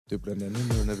Det er blandt andet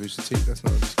noget nervøsitet og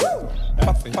sådan noget.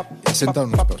 Jeg sender dig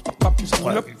nogle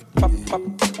spørgsmål.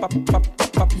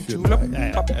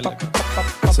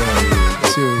 Så jeg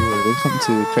siger jo velkommen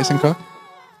til Kristian Koch.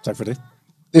 Tak for det.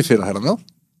 Det er fedt at have dig med.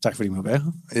 Tak fordi du må være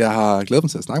her. Jeg har glædet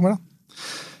mig til at snakke med dig.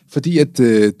 Fordi at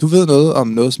du ved noget om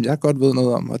noget, som jeg godt ved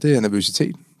noget om, og det er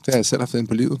nervøsitet. Det har jeg selv haft ind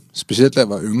på livet. Specielt da jeg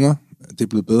var yngre. Det er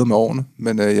blevet bedre med årene.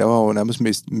 Men jeg var jo nærmest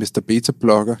Mr.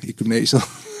 Beta-blogger i gymnasiet.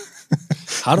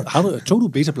 Tog du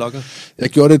beta-blogger? Jeg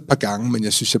gjorde det et par gange, men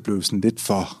jeg synes, jeg blev sådan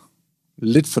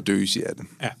lidt for døsig af det.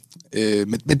 Ja.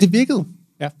 Men det virkede.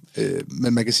 Ja.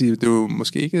 Men man kan sige, det er jo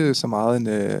måske ikke så meget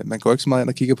man går ikke så meget ind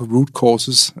og kigger på root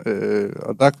causes.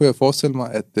 Og der kunne jeg forestille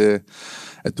mig,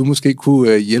 at du måske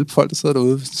kunne hjælpe folk, der sidder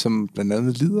derude, som blandt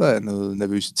andet lider af noget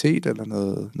nervøsitet eller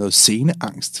noget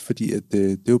sceneangst, fordi at,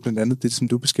 det er jo blandt andet det, som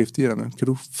du beskæftiger dig med. Kan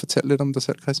du fortælle lidt om dig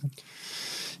selv, Kristian?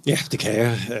 Ja, det kan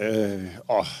jeg.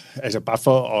 Og altså bare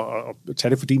for at tage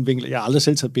det for din vinkel, jeg har aldrig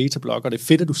selv taget beta-blogger, og det er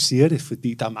fedt, at du siger det,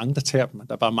 fordi der er mange, der tager dem,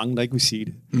 der er bare mange, der ikke vil sige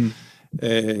det.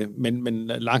 Men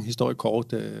lang historie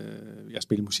kort, jeg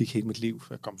spillede musik hele mit liv,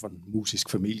 jeg kom fra en musisk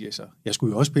familie, så jeg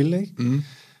skulle jo også spille, ikke?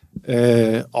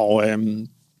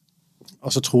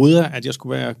 Og så troede jeg, at jeg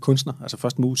skulle være kunstner, altså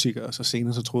først musiker, og så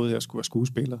senere så troede jeg, at jeg skulle være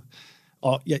skuespiller.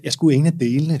 Og jeg skulle ingen af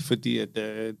delene, fordi at,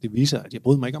 det viser, at jeg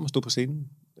brød mig ikke om at stå på scenen.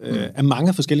 Af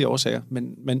mange forskellige årsager,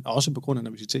 men også på grund af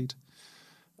nervøsitet.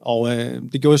 Og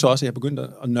det gjorde så også, at jeg begyndte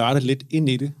at nørde lidt ind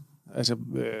i det. Altså,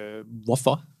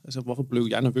 hvorfor? Altså, hvorfor blev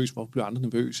jeg nervøs? Hvorfor blev andre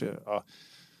nervøse? Og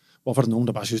hvorfor er der nogen,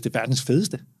 der bare synes, det er verdens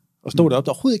fedeste? Og stå deroppe,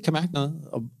 der overhovedet ikke kan mærke noget.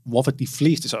 Og hvorfor de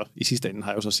fleste så, i sidste ende,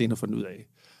 har jeg jo så senere fundet ud af,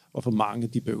 hvorfor mange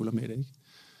de bøvler med det, ikke?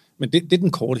 Men det er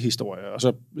den korte historie. Og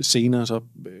så senere så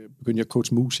begyndte jeg at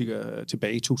coache musikere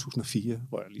tilbage i 2004,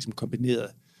 hvor jeg ligesom kombinerede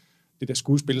det der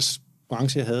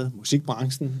skuespilsbranche, jeg havde,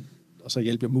 musikbranchen, og så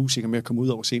hjalp jeg musikere med at komme ud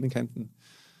over scenekanten.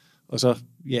 Og så,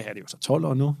 ja, det er jo så 12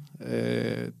 år nu,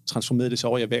 transformerede det sig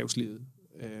over i erhvervslivet,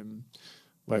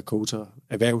 hvor jeg coacher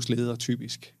erhvervsledere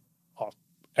typisk. Og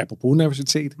apropos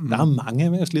nervøsitet, der er mange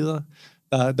erhvervsledere,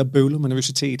 der bøvler med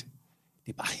nervøsitet.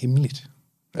 Det er bare hemmeligt.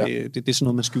 Ja. Det er sådan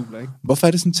noget, man skjuler, ikke? Hvorfor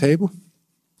er det sådan tabu?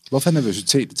 Hvorfor er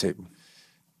nervøsitet et tabu?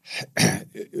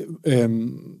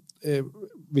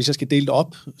 Hvis jeg skal dele det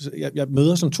op, jeg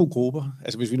møder sådan to grupper.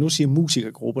 Altså hvis vi nu siger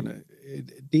musikergrupperne,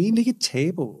 det er egentlig ikke et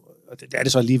tabu, og det er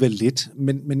det så alligevel lidt,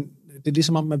 men det er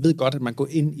ligesom om, man ved godt, at man går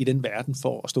ind i den verden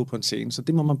for at stå på en scene, så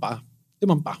det må man bare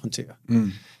håndtere.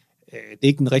 Det er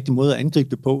ikke den rigtige måde at angribe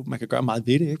det på, man kan gøre meget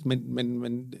ved det, ikke?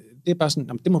 Men det er bare sådan,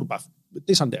 jamen, det må du bare, det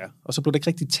er sådan, det er. Og så bliver der ikke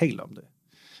rigtig talt om det.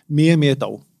 Mere og mere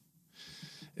dog.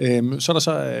 Så er der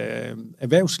så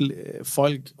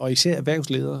erhvervsfolk, og især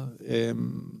erhvervsledere.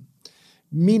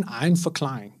 Min egen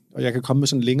forklaring, og jeg kan komme med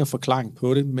sådan en længere forklaring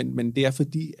på det, men det er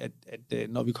fordi, at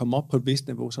når vi kommer op på et vist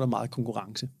niveau, så er der meget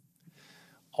konkurrence.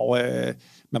 Og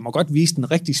man må godt vise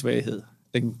den rigtige svaghed,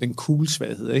 den cool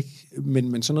svaghed, ikke?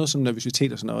 Men sådan noget som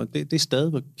nervøsitet og sådan noget, det er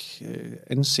stadigvæk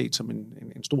anset som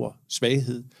en stor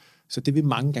svaghed. Så det vil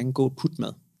mange gange gå og putte med.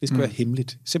 Det skal være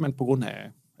hemmeligt, simpelthen på grund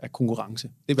af konkurrence.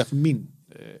 Det er i hvert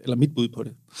fald mit bud på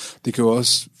det. Det kan jo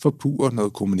også forpurre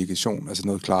noget kommunikation, altså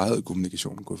noget klarhed i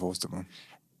kommunikationen, kunne jeg forestille mig.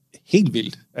 Helt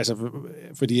vildt. Altså,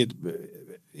 fordi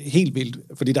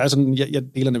der er sådan,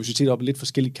 jeg deler nervøsitet op i lidt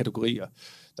forskellige kategorier.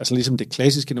 Der er sådan ligesom det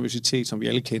klassiske nervøsitet, som vi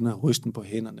alle kender, rysten på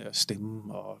hænderne og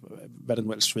stemmen, og hvad der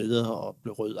nu ellers sveder og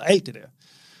bliver rød, og alt det der.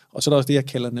 Og så er der også det, jeg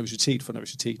kalder nervøsitet for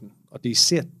nervøsiteten. Og det er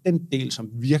især den del, som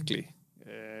virkelig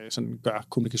sådan gør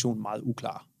kommunikationen meget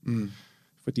uklar.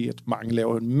 Fordi at mange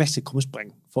laver en masse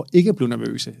krumspring for ikke at blive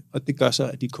nervøse, og det gør så,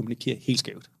 at de kommunikerer helt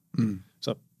skævt.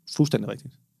 Så fuldstændig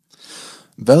rigtigt.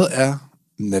 Hvad er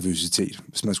nervøsitet,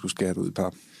 hvis man skulle skære det ud i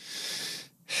par?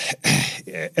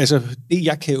 Altså, det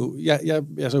jeg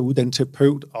er så uddannet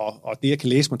terapeut, og det jeg kan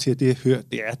læse mig til, det jeg hører,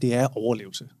 det er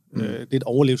overlevelse. Det er et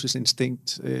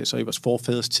overlevelsesinstinkt, så i vores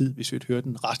forfædres tid, hvis vi hørte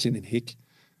en raslen en hæk,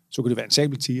 så kunne det være en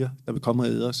sabeltiger, der vil komme og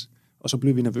æde os, og så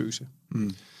bliver vi nervøse.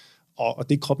 Og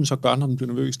det kroppen så gør, når den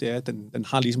bliver nervøs, det er, at den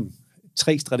har ligesom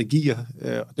 3 strategier,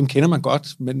 og dem kender man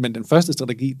godt, men den første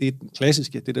strategi, det er den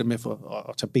klassiske, det der med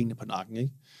at tage benene på nakken,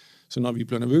 ikke? Så når vi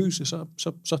bliver nervøse, så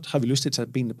har vi lyst til at tage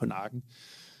benene på nakken.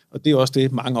 Og det er også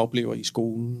det, mange oplever i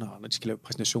skolen, og når de skal lave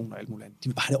præsentationer og alt muligt andet. De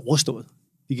vil bare have det overstået.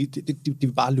 De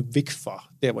vil bare løbe væk fra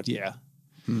der, hvor de er.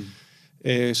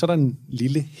 Så er der en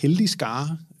lille heldig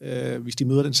skare, hvis de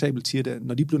møder den sabeltiger der.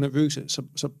 Når de bliver nervøse,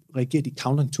 så reagerer de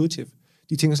counterintuitive.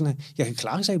 De tænker sådan her, jeg kan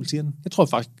klare sabeltigeren. Jeg tror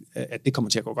faktisk, at det kommer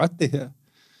til at gå godt, det her.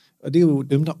 Og det er jo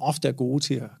dem, der ofte er gode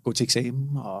til at gå til eksamen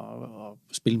og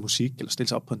spille musik eller stille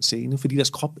sig op på en scene, fordi deres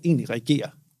krop egentlig reagerer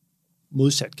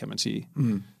modsat, kan man sige.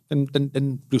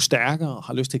 Den bliver stærkere og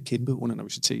har lyst til at kæmpe under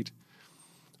nervøsitet.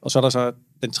 Og så er der så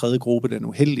den tredje gruppe, den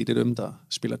uheldige, det er dem, der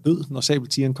spiller død, når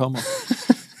sabeltigeren kommer.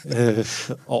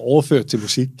 Og overført til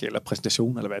musik, eller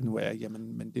præsentation, eller hvad det nu er,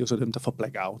 jamen, men det er jo så dem, der får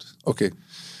blackout. Okay.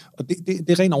 Og det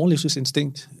er ren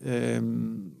overlevelsesinstinkt.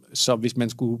 Så hvis man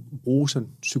skulle bruge sådan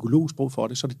psykologisk sprog for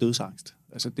det, så er det dødsangst.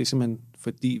 Altså det er simpelthen,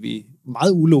 fordi vi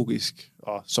meget ulogisk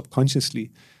og subconsciously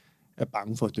er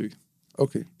bange for at dø.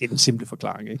 Okay. Det er den simple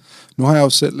forklaring, ikke? Nu har jeg jo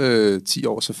selv 10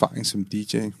 års erfaring som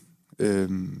DJ.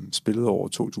 Spillet over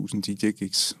 2.000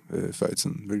 DJ-gigs før i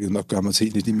tiden, hvilket nok gør mig til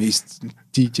en af de mest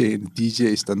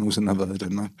DJ's, der nogensinde har været i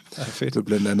Danmark. Ja, fedt. Det er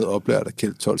blandt andet oplært af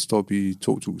Kjeld Tolstrup i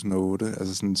 2008,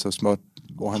 altså sådan så småt,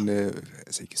 hvor han,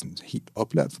 altså ikke sådan helt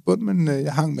oplært for bunden, men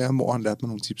jeg hang med ham, hvor han lærte mig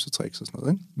nogle tips og tricks og sådan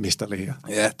noget, ikke? Mesterlærer.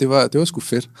 Ja, det var sgu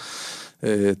fedt.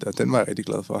 Den var jeg rigtig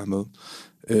glad for at have med.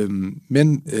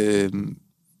 Men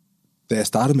da jeg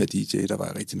startede med DJ, der var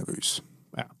jeg rigtig nervøs.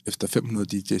 Ja. Efter 500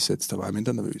 DJ-sets, der var jeg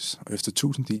mindre nervøs. Og efter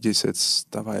 1000 DJ-sets,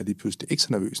 der var jeg lige pludselig ikke så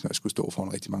nervøs, når jeg skulle stå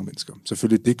foran rigtig mange mennesker.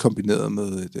 Selvfølgelig det kombineret med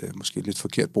et måske lidt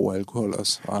forkert brug af alkohol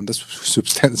også, og andre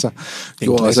substanser,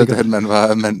 gjorde også, at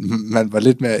man var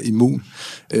lidt mere immun.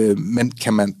 Men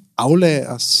kan man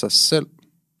aflære sig selv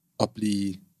at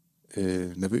blive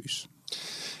nervøs?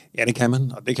 Ja, det kan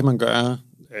man, og det kan man gøre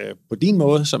på din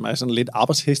måde, som er sådan lidt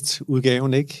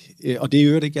arbejdshestudgaven, ikke? Og det er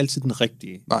jo ikke altid den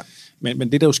rigtige. Nej.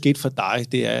 Men det, der jo skete for dig,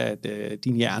 det er, at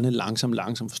din hjerne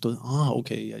langsomt forstod,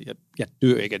 okay, jeg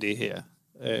dør ikke af det her.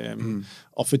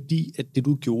 Og fordi, at det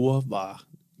du gjorde, var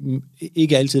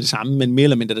ikke altid det samme, men mere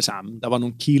eller mindre det samme. Der var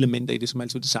nogle key elementer i det, som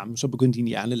altid var det samme. Så begyndte din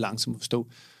hjerne langsomt at forstå,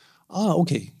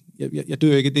 okay, jeg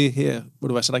dør ikke af det her, hvor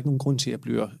du var, så der er ikke nogen grund til, at jeg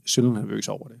bliver nervøs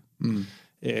over det.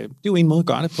 Det er jo en måde at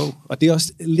gøre det på, og det er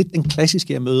også lidt den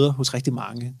klassiske, jeg møder hos rigtig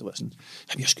mange. Der var sådan,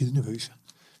 jeg er skide nervøs,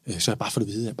 så jeg bare får at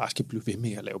vide, at jeg bare skal blive ved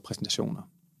med at lave præsentationer.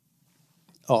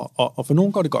 Og for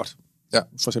nogen går det godt,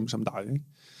 for eksempel som dig,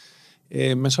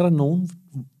 ikke? Men så er der nogen,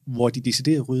 hvor de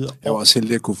decideret rydder. Jeg var også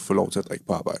heldig at kunne få lov til at drikke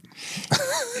på arbejde.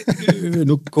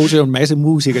 Nu coacher jo en masse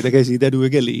musikere, der kan jeg sige, der er du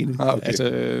ikke alene. Okay. Altså,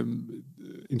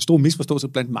 en stor misforståelse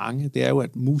blandt mange, det er jo,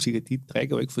 at musikere, de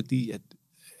drikker jo ikke, fordi at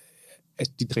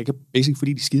de drikker basic,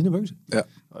 fordi de er skide nervøse. Ja.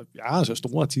 Og jeg har altså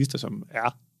store artister, som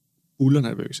er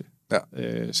nervøse.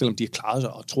 Ja. Selvom de har klaret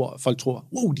sig, og folk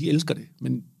tror, de elsker det,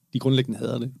 men de grundlæggende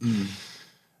hader det.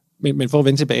 Men for at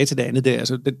vende tilbage til det andet, det er,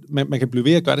 altså, man kan blive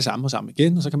ved at gøre det samme og samme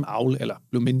igen, og så kan man eller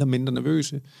blive mindre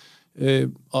nervøse.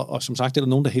 Og som sagt, det er der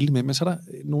nogen, der er heldige med, men så er der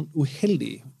nogle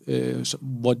uheldige,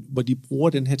 hvor de bruger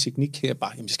den her teknik her,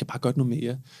 bare, jeg skal bare gøre noget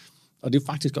mere. Og det er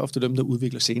faktisk ofte dem, der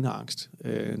udvikler sceneangst,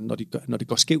 når det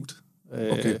går skævt.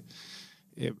 Okay.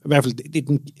 I hvert fald, det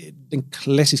er den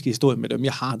klassiske historie med dem,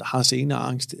 jeg har, der har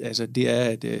sceneangst. Altså, det er,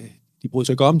 at de bryder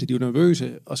sig ikke om det, de er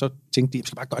nervøse, og så tænkte de, jeg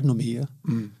skal bare gøre noget mere.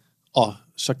 Og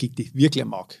så gik det virkelig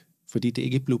amok, fordi det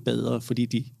ikke blev bedre, fordi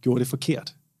de gjorde det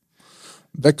forkert.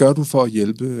 Hvad gør du for at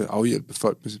afhjælpe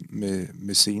folk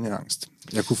med sceneangst?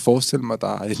 Jeg kunne forestille mig, at der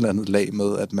er et eller andet lag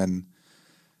med, at man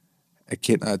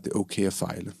erkender, at det er okay at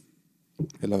fejle.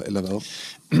 Eller hvad?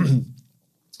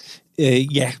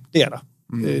 Ja, det er der.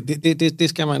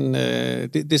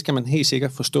 Det skal man helt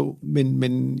sikkert forstå,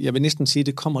 men jeg vil næsten sige, at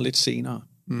det kommer lidt senere.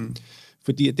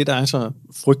 Fordi det, der er så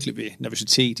frygteligt ved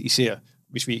nervøsitet, især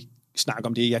hvis vi snakker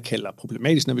om det, jeg kalder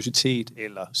problematisk nervøsitet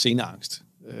eller sceneangst.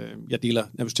 Jeg deler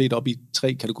nervøsitet op i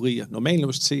 3 kategorier. Normal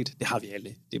nervøsitet, det har vi alle.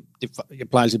 Jeg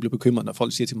plejer altid at blive bekymret, når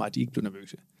folk siger til mig, at de ikke bliver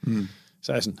nervøse.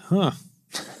 Så er jeg sådan,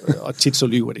 og tit så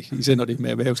lyver det, især når det er med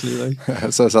erhvervsledere, ikke?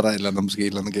 Ja, så er der et eller andet, måske et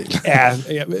eller andet galt. Ja,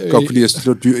 godt kunne lide at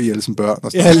slå dyr ihjel som børn.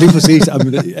 Og ja, lige præcis.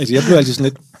 Altså, jeg blev altid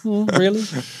sådan lidt,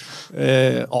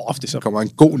 really? Og ofte så... Der kommer en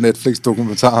god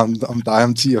Netflix-dokumentar om dig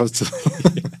om 10 års tid.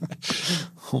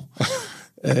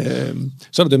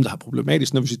 Så er der dem, der har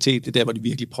problematisk nervøsitet. Det er der, hvor de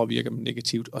virkelig påvirker dem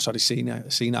negativt. Og så er det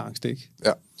sceneangst, ikke?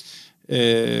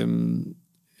 Ja.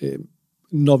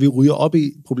 Når vi ryger op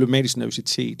i problematisk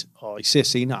nervøsitet, og især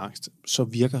sceneangst, så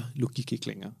virker logik ikke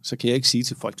længere. Så kan jeg ikke sige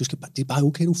til folk, det er bare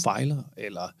okay, du fejler,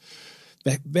 eller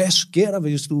hvad sker der,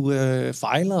 hvis du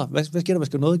fejler? Hvad sker der, hvis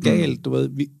der er noget galt? Du ved,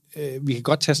 vi kan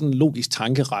godt tage sådan en logisk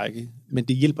tankerække, men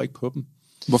det hjælper ikke på dem.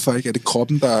 Hvorfor ikke? Er det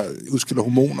kroppen, der udskiller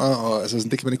hormoner, og altså,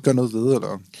 det kan man ikke gøre noget ved,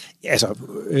 eller? Ja, altså,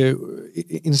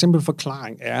 en simpel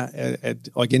forklaring er, at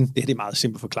og igen, det er meget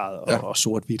simpelt forklaret og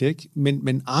sort-hvidt, ikke?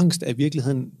 Men angst er i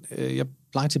virkeligheden, jeg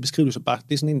plejer til at beskrive det så bare,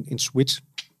 det er sådan en switch,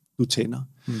 du tænder.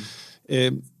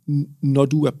 Når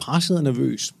du er presset og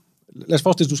nervøs, lad os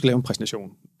forestille, at du skal lave en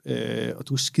præsentation, og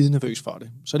du er skide nervøs for det,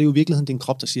 så er det jo i virkeligheden din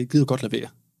krop, der siger, gider godt lade være.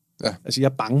 Ja. Altså, jeg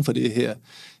er bange for det her.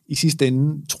 I sidste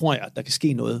ende tror jeg, at der kan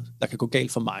ske noget, der kan gå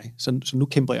galt for mig. Så nu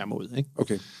kæmper jeg imod. Ikke?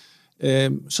 Okay.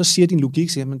 Så siger din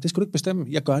logik, men det skal du ikke bestemme.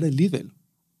 Jeg gør det alligevel.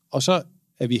 Og så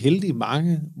er vi heldige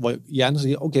mange, hvor hjernen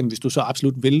siger, okay, men hvis du så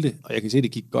absolut vil det, og jeg kan se, at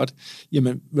det gik godt,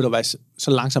 jamen, vil du være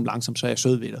så langsomt, så er jeg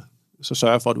sød ved dig. Så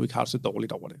sørger jeg for, at du ikke har det så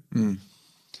dårligt over det. Mm.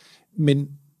 Men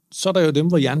så er der jo dem,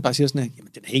 hvor hjernen bare siger sådan her,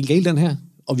 jamen, den er helt galt, den her.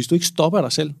 Og hvis du ikke stopper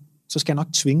dig selv, så skal jeg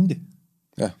nok tvinge det.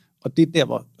 Ja. Og det er der,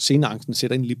 hvor sceneangsten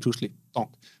sætter ind lige pludselig.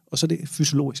 Og så er det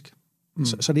fysiologisk.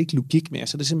 Så er det ikke logik mere.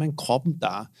 Så er det simpelthen kroppen,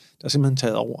 der er simpelthen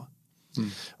taget over. Mm.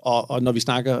 Og når vi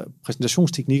snakker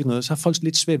præsentationsteknik og noget, så har folk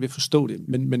lidt svært ved at forstå det.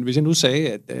 Men hvis jeg nu sagde,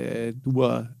 at du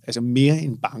var altså mere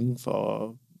end bange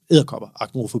for edderkopper,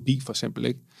 agnofobi for eksempel,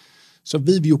 ikke? Så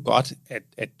ved vi jo godt,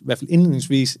 at i hvert fald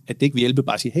indledningsvis, at det ikke vil hjælpe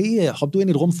bare at sige, hey, hop du ind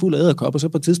i et rum fuld af edderkopper, så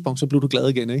på et tidspunkt, så bliver du glad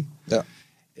igen, ikke? Ja.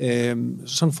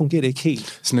 Sådan fungerer det ikke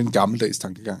helt. Sådan en gammeldags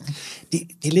tankegang. Det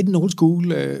er lidt en old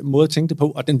school måde at tænke det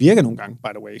på, og den virker nogle gange, by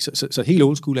the way, så helt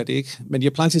old school er det ikke. Men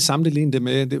jeg plejer til at sammenligne det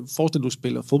med, forestil at du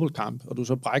spiller fodboldkamp, og du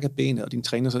så brækker benet, og din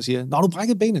træner så siger, når du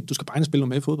brækker benet, du skal bare spille noget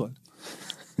med i fodbold.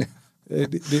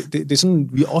 Det er sådan,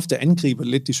 vi ofte angriber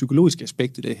lidt det psykologiske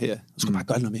aspekt i det her. Du skal bare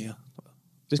gøre noget mere.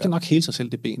 Det skal nok hele sig selv,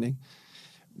 det ben, ikke?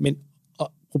 Men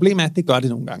problemet er, at det gør det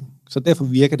nogle gange. Så derfor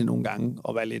virker det nogle gange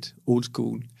at være lidt old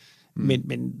school.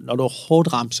 Men når du er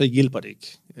hårdt ramt, så hjælper det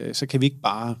ikke. Så kan vi ikke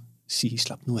bare sige,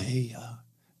 slap nu af og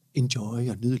enjoy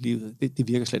og nyde livet. Det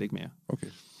virker slet ikke mere. Okay.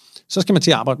 Så skal man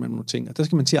til at arbejde med nogle ting, og der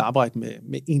skal man til at arbejde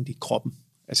med egentlig kroppen.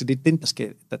 Altså det er den,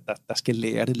 der skal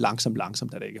lære det langsomt,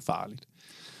 da det ikke er farligt.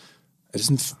 Er det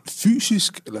sådan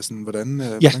fysisk, eller sådan, hvordan?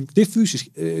 Ja, det er fysisk.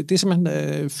 Det er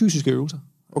simpelthen fysiske øvelser.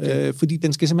 Okay. Fordi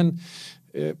den skal simpelthen...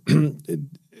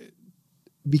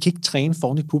 vi kan ikke træne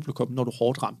foran et publikum, når du er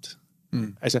hårdt ramt.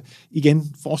 Mm. Altså,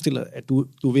 igen, forestil dig, at du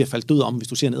er ved at falde død om, hvis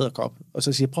du ser en edderkop, og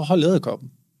så siger, prøv at holde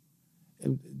edderkoppen.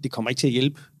 Det kommer ikke til at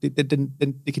hjælpe.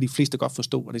 Det kan de fleste godt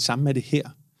forstå, og det samme er det her.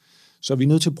 Så vi er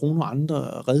nødt til at bruge nogle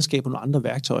andre redskaber, nogle andre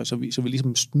værktøjer, så vi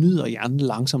ligesom snyder hjernen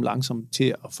langsomt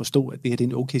til at forstå, at det her det er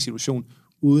en okay situation,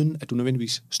 uden at du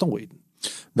nødvendigvis står i den.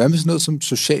 Hvad med sådan noget som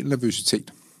social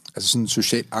nervøsitet? Altså sådan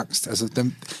social angst.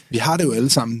 Altså vi har det jo alle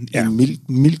sammen i en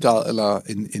mild grad, eller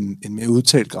en mere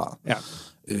udtalt grad. Ja.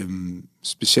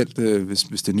 Specielt hvis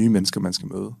det er nye mennesker, man skal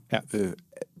møde. Ja.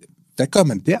 Hvad gør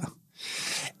man der?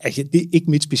 Altså, det er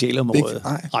ikke mit specialområde.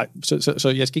 Nej.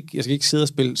 Så jeg skal ikke sidde og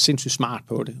spille sindssygt smart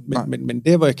på det. Men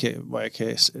der, hvor jeg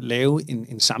kan lave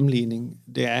en sammenligning,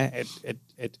 det er,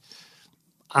 at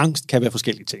angst kan være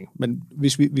forskellige ting. Men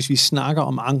hvis vi snakker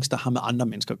om angst, der har med andre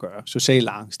mennesker at gøre, social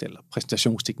angst, eller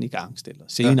præstationsteknikangst, eller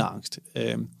sceneangst,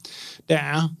 der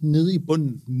er nede i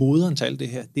bunden, moderen til alt det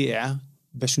her, det er,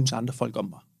 hvad synes andre folk om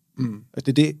mig? Mm.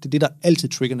 Altså, det er det, der altid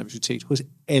trigger nervøsitet hos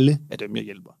alle af dem, jeg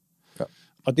hjælper. Ja.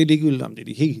 Og det er ligegyldigt, om det er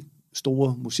de helt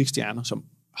store musikstjerner, som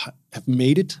have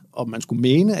made it, og man skulle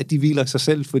mene, at de hviler sig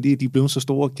selv, fordi de er blevet så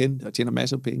store og kendte, og tjener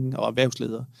masser af penge, og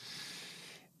erhvervsledere.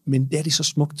 Men det er det så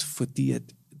smukt, fordi at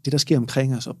det, der sker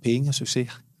omkring os, og penge og succes,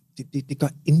 det gør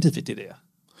intet ved det der.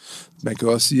 Man kan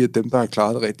også sige, at dem, der har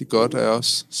klaret det rigtig godt, er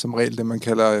også som regel det, man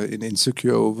kalder en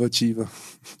insecure overachiever.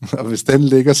 Og hvis den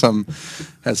ligger som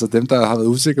altså dem, der har været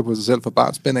usikre på sig selv fra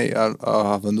barnsben af, og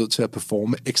har været nødt til at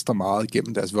performe ekstra meget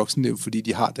gennem deres voksenliv, fordi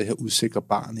de har det her usikre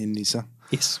barn inde i sig.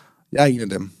 Yes. Jeg er en af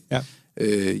dem. Ja.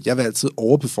 Jeg vil altid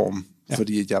overperforme,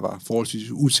 fordi jeg var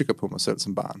forholdsvis usikker på mig selv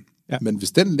som barn. Ja. Men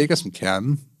hvis den ligger som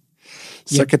kernen,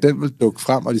 så kan den vel dukke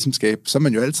frem og ligesom skabe, så er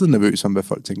man jo altid nervøs om, hvad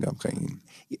folk tænker omkring en.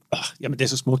 Jamen, det er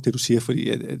så smukt, det du siger, fordi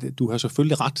at du har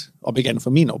selvfølgelig ret, og ikke andet for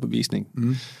min overbevisning.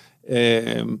 Mm.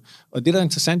 Og det, der er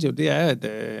interessant jo, det er, at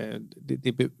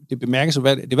det bemærkes, det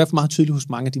er i hvert fald meget tydeligt hos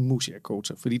mange af de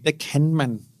musikercoacher, fordi der kan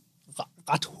man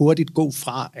ret hurtigt gå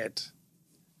fra at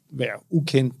være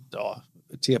ukendt og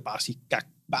til at bare sige,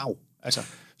 bag, altså,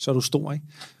 så er du stor, ikke?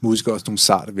 Musikere er også nogle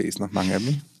sarte væsener, mange af dem,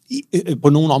 ikke? På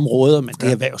nogle områder, men det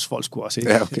er erhvervsfolk sgu også.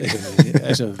 Ikke? Ja, okay.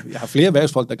 Altså, jeg har flere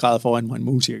erhvervsfolk, der græder foran mig en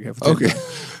musiker, kan jeg fortælle.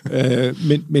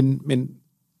 Okay. Men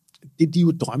det, de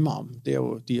jo drømmer om, det er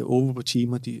jo, de er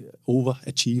overachiever,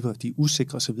 de er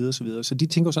usikre osv. Så de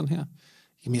tænker sådan her,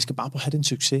 jamen jeg skal bare have den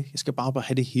succes, jeg skal bare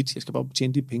have det hit, jeg skal bare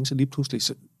tjene de penge, så lige pludselig,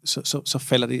 så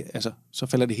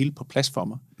falder det hele på plads for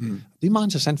mig. Mm. Det er meget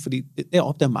interessant, fordi der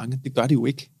opdager mange, det gør det jo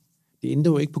ikke. Det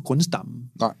ændrer jo ikke på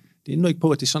grundstammen. Nej. Det ændrer ikke på,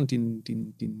 at det er sådan,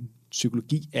 din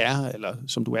psykologi er, eller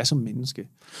som du er som menneske.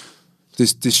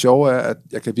 Det sjove er, at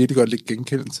jeg kan virkelig godt lægge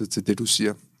genkendelse til det, du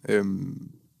siger.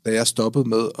 Da jeg stoppede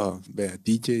med at være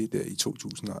DJ der i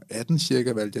 2018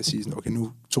 cirka, valgte jeg at sige sådan, okay,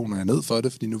 nu toner jeg ned for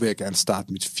det, fordi nu vil jeg gerne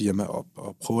starte mit firma op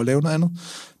og prøve at lave noget andet.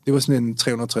 Det var sådan en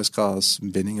 360-graders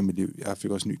vending af mit liv. Jeg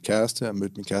fik også en ny kæreste, og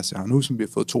mødte min kæreste, jeg har nu, som vi har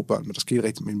fået 2 børn, men der skete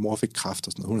rigtigt, min mor fik kræft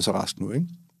og sådan noget. Hun er så rask nu, ikke?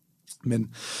 Men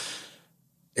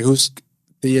jeg kan huske,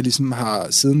 det jeg ligesom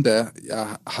har, siden da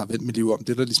jeg har vendt mit liv om,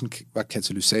 det der ligesom var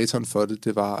katalysatoren for det,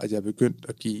 det var, at jeg begyndte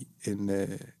at give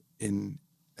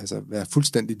altså være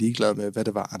fuldstændig ligeglad med, hvad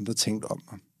det var, andre tænkte om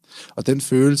mig. Og den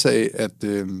følelse af,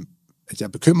 at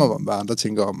jeg bekymrer mig om, hvad andre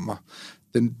tænker om mig,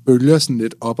 den bølger sådan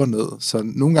lidt op og ned. Så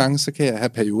nogle gange, så kan jeg have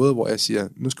perioder, hvor jeg siger,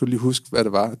 nu skal du lige huske, hvad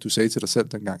det var, du sagde til dig selv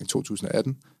dengang i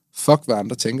 2018. Fuck, hvad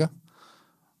andre tænker.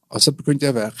 Og så begyndte jeg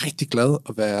at være rigtig glad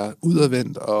og være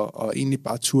udadvendt og egentlig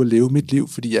bare turde leve mit liv,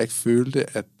 fordi jeg ikke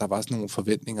følte, at der var sådan nogle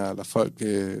forventninger, eller folk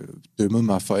dømmede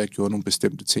mig, for at jeg gjorde nogle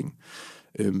bestemte ting.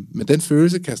 Men den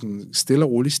følelse kan sådan stille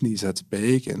og roligt snige sig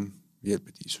tilbage igen ved hjælp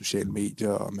af de sociale medier,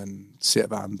 og man ser,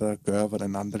 hvad andre gør,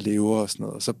 hvordan andre lever og sådan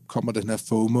noget. Og så kommer den her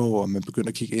FOMO, og man begynder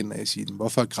at kigge ind og sige,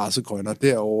 hvorfor er græsset grønnere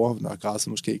derovre, når græsset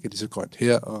måske ikke er lige så grønt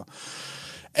her, og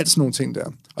alt sådan nogle ting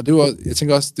der. Og det var, jeg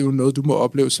tænker også, det er jo noget, du må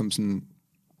opleve som sådan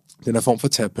den her form for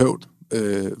terapeut,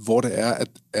 hvor det er,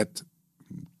 at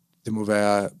det må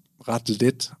være ret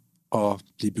let at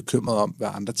blive bekymret om, hvad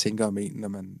andre tænker om en, når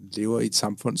man lever i et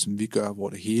samfund, som vi gør, hvor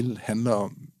det hele handler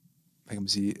om, hvad kan man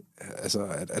sige, altså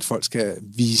at folk skal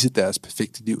vise deres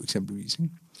perfekte liv, eksempelvis.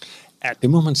 Ikke? Ja, det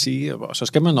må man sige, og så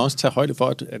skal man også tage højde for,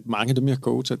 at mange af dem, jeg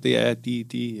coacher, det er, at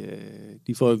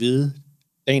de får at vide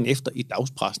dagen efter i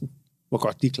dagspressen, hvor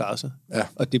godt de klarer sig. Ja.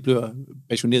 Og det bliver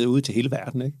passioneret ud til hele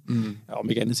verden, ikke? Om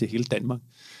ikke andet til hele Danmark.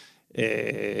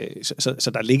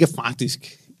 Så der ligger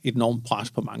faktisk et enormt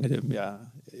pres på mange af dem,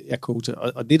 jeg coacher.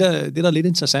 Og det, der er lidt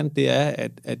interessant, det er,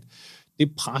 at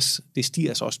det pres, det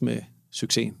stiger så også med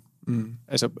succesen.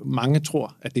 Altså, mange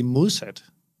tror, at det er modsat.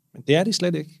 Men det er det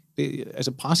slet ikke.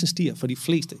 Altså, presset stiger for de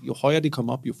fleste. Jo højere de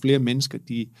kommer op, jo flere mennesker,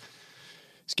 de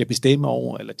skal bestemme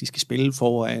over, eller de skal spille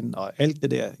foran, og alt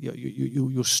det der,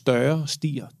 jo større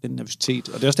stiger den nervøsitet.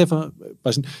 Og det er også derfor,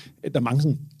 at der er mange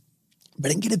sådan,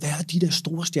 hvordan kan det være, at de der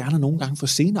store stjerner nogle gange får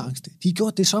sceneangst? De har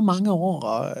gjort det så mange år,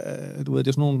 og du ved, det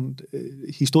er sådan nogle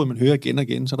historier, man hører igen og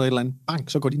igen, så er der et eller andet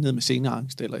bang, så går de ned med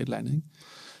sceneangst, eller et eller andet, ikke?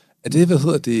 Er det,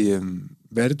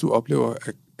 hvad er det, du oplever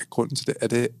af grunden til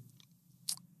det?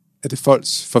 Er det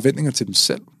folks forventninger til dem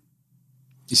selv?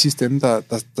 I sidste ende,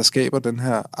 der skaber den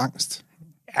her angst?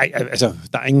 Ja, altså,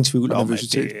 der er ingen tvivl om, at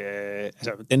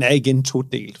den er igen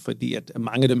todelt, fordi at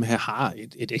mange af dem her har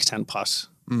et eksternt pres.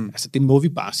 Altså, det må vi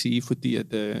bare sige, fordi at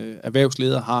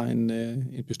erhvervsledere har en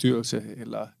bestyrelse,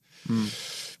 eller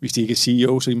hvis de ikke er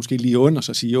CEO, så er de måske lige under,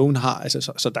 så CEO'en har,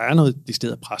 altså, så der er noget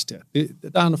decideret pres der.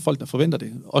 Der er nogle folk, der forventer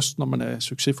det. Også når man er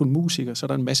succesfuld musiker, så er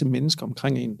der en masse mennesker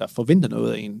omkring en, der forventer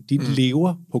noget af en. De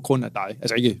lever på grund af dig.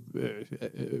 Altså ikke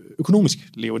økonomisk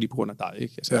lever de på grund af dig,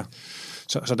 ikke? Altså, ja.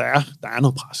 Så der er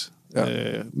noget pres.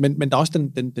 Ja. Men der er også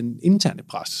den interne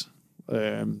pres. Det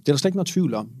er der slet ikke noget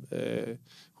tvivl om.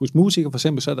 Hos musikere for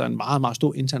eksempel, så er der en meget, meget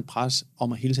stor intern pres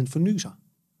om at hele tiden forny sig.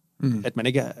 At man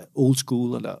ikke er old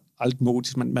school eller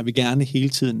altmodisk. Man vil gerne hele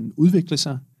tiden udvikle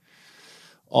sig.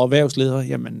 Og erhvervsleder,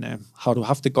 jamen, har du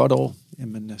haft det godt år,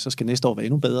 jamen, så skal næste år være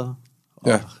endnu bedre.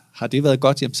 Og har det været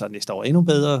godt, jamen, så er næste år endnu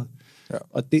bedre. Ja.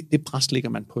 Og det pres ligger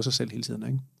man på sig selv hele tiden,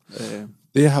 ikke?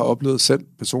 Det, jeg har oplevet selv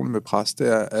personligt med pres, det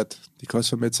er, at det kan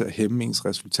også være med til at hæmme ens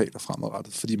resultater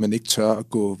fremadrettet, fordi man ikke tør at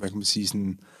gå, hvad kan man sige,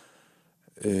 sådan...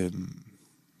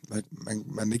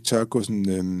 man ikke tør at gå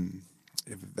sådan...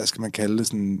 hvad skal man kalde det,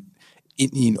 sådan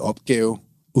ind i en opgave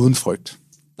uden frygt.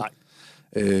 Nej.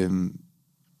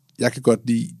 Jeg kan godt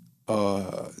lide, og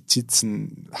tit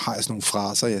sådan, har jeg sådan nogle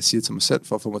fraser, jeg siger til mig selv,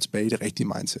 for at få mig tilbage i det rigtige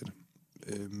mindset.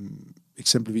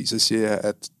 Eksempelvis så siger jeg,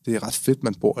 at det er ret fedt,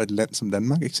 man bor i et land som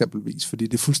Danmark, eksempelvis, fordi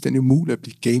det er fuldstændig umuligt at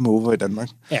blive game over i Danmark.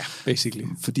 Ja, basically.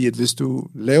 Fordi at hvis du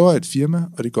laver et firma,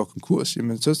 og det går konkurs,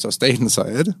 jamen så står staten sig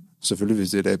af det, selvfølgelig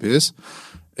hvis det er et APS.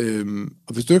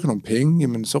 Og hvis du ikke har nogen penge,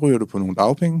 jamen så ryger du på nogle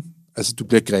dagpenge. Altså du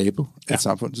bliver grebet af et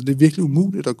samfund. Så det er virkelig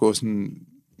umuligt at gå sådan,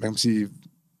 hvad kan man sige,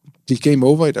 blive game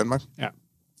over i Danmark. Ja.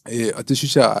 Og det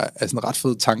synes jeg er sådan en ret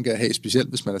fed tanke at have, specielt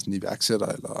hvis man er sådan iværksætter,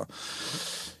 eller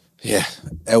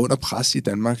er under pres i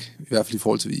Danmark, i hvert fald i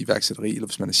forhold til iværksætteri, eller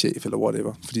hvis man er chef, eller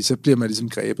whatever. Fordi så bliver man ligesom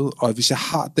grebet. Og hvis jeg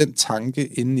har den tanke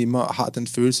inde i mig, og har den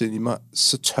følelse inde i mig,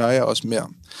 så tør jeg også mere.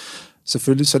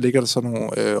 Selvfølgelig så ligger der sådan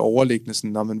nogle overliggende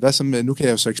sådan, men hvad så med, nu kan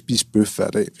jeg jo så ikke spise bøf hver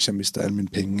dag, hvis jeg mister alle mine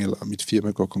penge, eller mit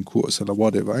firma går konkurs, eller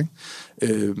whatever,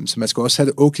 ikke? Så man skal også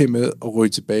have det okay med at ryge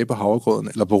tilbage på havregrøden,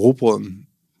 eller på rugbrøden.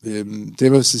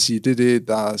 Det vil så sige, det er det,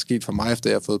 der er sket for mig, efter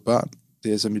jeg har fået børn.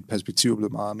 Det er så mit perspektiv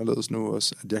blevet meget anderledes nu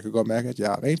også, at jeg kan godt mærke, at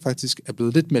jeg rent faktisk er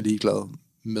blevet lidt mere ligeglad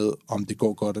med, om det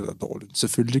går godt eller dårligt.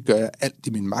 Selvfølgelig gør jeg alt i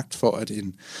min magt for, at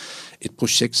et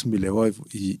projekt, som vi laver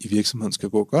i virksomheden, skal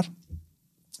gå godt.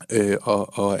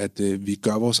 Og at vi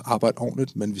gør vores arbejde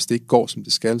ordentligt, men hvis det ikke går, som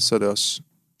det skal, så er det også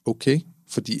okay,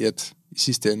 fordi at i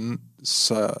sidste ende,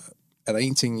 så er der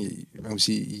en ting, man kan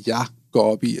sige, jeg går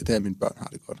op i, at det er, at mine børn har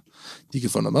det godt. De kan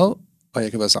få noget mad, og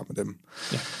jeg kan være sammen med dem.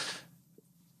 Ja.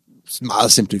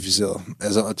 Meget simplificeret.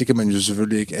 Altså, og det kan man jo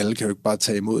selvfølgelig ikke, alle kan jo ikke bare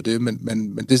tage imod det,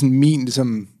 men det er sådan min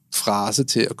ligesom, frase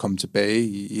til at komme tilbage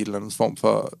i et eller andet form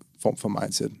for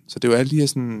mindset. Så det er jo alle de her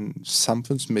sådan,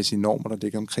 samfundsmæssige normer, der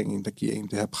ligger omkring en, der giver en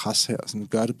det her pres her. Sådan,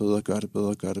 gør det bedre, gør det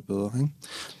bedre, gør det bedre. Ikke?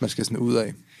 Man skal sådan ud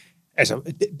af.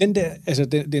 Altså,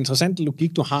 det interessante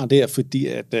logik, du har der, fordi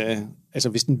at,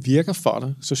 hvis den virker for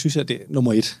dig, så synes jeg, at det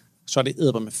nummer 1, så er det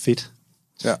eddermame fedt.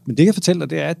 Ja. Men det, jeg fortæller dig,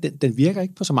 det er, at den virker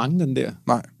ikke på så mange, den der.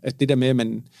 Nej. Altså, det der med, at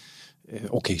man,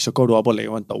 okay, så går du op og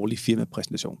laver en dårlig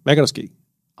firmapræsentation. Hvad kan der ske?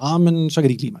 Men så kan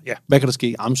de ikke lide mig. Ja, hvad kan der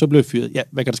ske? Så bliver jeg fyret. Ja,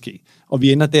 hvad kan der ske? Og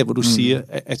vi ender der, hvor du siger,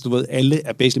 at du ved, alle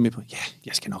er basically med på, ja,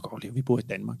 jeg skal nok overleve, vi bor i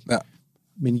Danmark. Ja.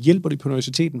 Men hjælper det på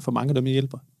universiteten? For mange af dem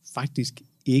hjælper faktisk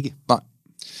ikke. Nej.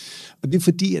 Og det er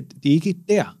fordi, at det ikke er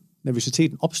der,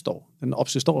 nervøsiteten opstår. Den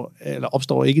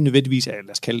opstår ikke nødvendigvis af,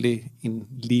 lad os kalde det, en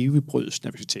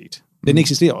levebrødsnervøsitet. Den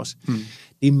eksisterer også.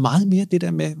 Det er meget mere det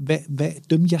der med, hvad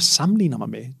dem jeg sammenligner mig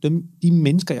med, de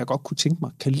mennesker, jeg godt kunne tænke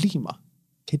mig, kan lide mig.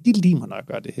 Kan de lide mig, når jeg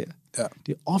gør det her? Ja.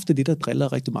 Det er ofte det, der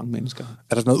driller rigtig mange mennesker.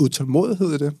 Er der noget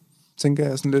utålmodighed i det? Tænker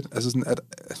jeg sådan lidt. Altså sådan,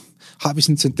 har vi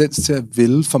sådan en tendens til at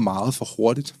ville for meget for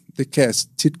hurtigt? Det kan jeg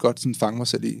tit godt sådan fange mig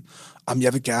selv i.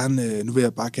 Jeg vil gerne, nu vil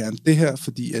jeg bare gerne det her,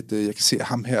 fordi at jeg kan se, at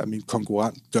ham her, min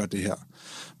konkurrent, gør det her.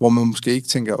 Hvor man måske ikke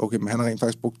tænker, okay, men han har rent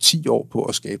faktisk brugt 10 år på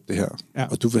at skabe det her,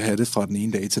 og du vil have det fra den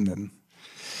ene dag til den anden.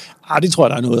 Det tror jeg,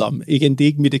 der er noget om. Igen, det er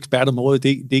ikke mit ekspertområde,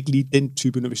 det er ikke lige den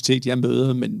type universitet, jeg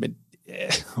møder, men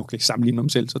okay, sammenlignet om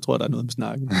selv, så tror jeg, der er noget med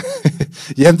snakken.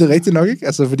 Jamen, det er rigtigt nok, ikke?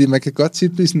 Altså, fordi man kan godt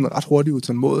tit blive sådan ret hurtigt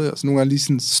utålmodig, og så nogle gange lige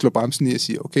sådan slå bremsen i og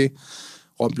sige, okay,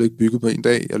 Rom blev ikke bygget på en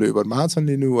dag, jeg løber et maraton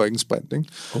lige nu, og ikke en sprint, ikke?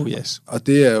 Oh yes. Og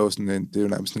det er jo sådan det er jo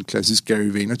nærmest en klassisk Gary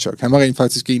Vaynerchuk. Han var rent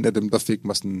faktisk en af dem, der fik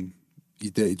mig sådan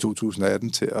i 2018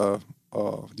 til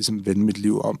at ligesom vende mit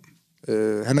liv om.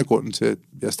 Han er grunden til, at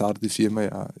jeg startede det firma,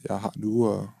 jeg har nu,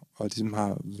 og ligesom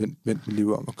har vendt mit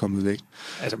liv om og kommet væk.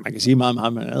 Altså, man kan sige meget, men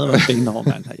han havde været benhård,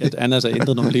 mand. Han har altså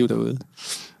ændret nogle liv derude.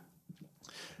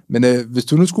 Men hvis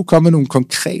du nu skulle komme med nogle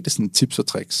konkrete sådan, tips og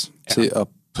tricks til at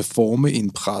performe i en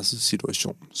presset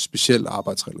situation, specielt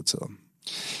arbejdsrelateret.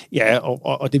 Ja,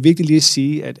 og det er vigtigt lige at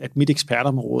sige, at mit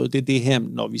ekspertområde, det er det her,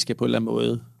 når vi skal på en eller anden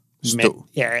måde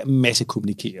masse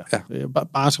kommunikere. Ja.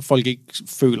 Bare så folk ikke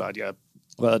føler, at jeg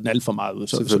breder den alt for meget ud.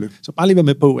 Så bare lige være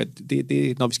med på, at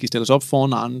det, når vi skal stille os op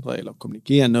foran andre, eller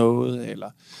kommunikere noget, eller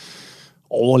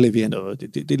overlevere noget,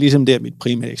 det er ligesom der, mit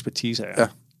primære ekspertise er. Ja.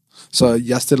 Så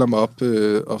jeg stiller mig op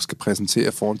og skal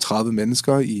præsentere foran 30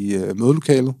 mennesker i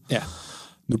mødelokalet. Ja.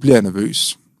 Nu bliver jeg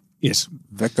nervøs. Yes.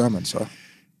 Hvad gør man så?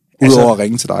 Udover at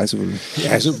ringe til dig, selvfølgelig. Ja,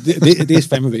 altså, det er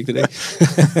fandme vigtigt, ikke?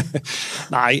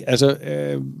 Nej, altså,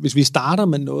 hvis vi starter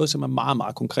med noget, som er meget,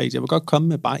 meget konkret. Jeg vil godt komme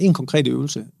med bare en konkret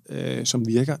øvelse, som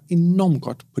virker enormt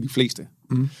godt på de fleste.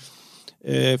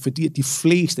 Fordi at de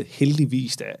fleste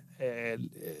heldigvis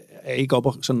er ikke op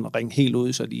og sådan ringe helt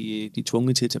ud, så de er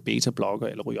tvunget til at tage beta-blokker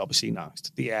eller ryge op i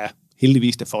sceneangst. Det er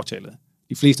heldigvis det fortællet.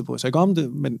 De fleste bryder sig ikke om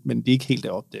det, men de er ikke helt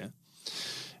deroppe der.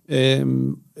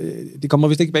 Det kommer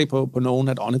vist ikke bag på nogen,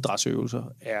 at åndedrætsøvelser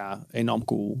er enormt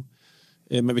gode.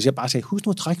 Men hvis jeg bare siger, husk nu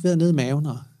at trække vejret ned i maven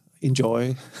og enjoy,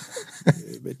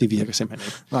 det virker simpelthen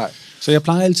ikke. Nej. Så jeg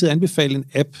plejer altid at anbefale en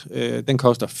app. Den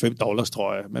koster $5,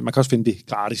 tror jeg, men man kan også finde det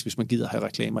gratis, hvis man gider have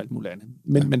reklamer og alt muligt andet.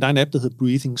 Men der er en app, der hedder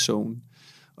Breathing Zone,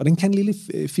 og den kan en lille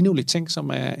finurlig ting, som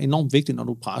er enormt vigtig, når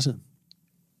du er presset.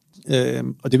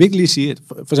 Og det er vigtigt lige at sige, at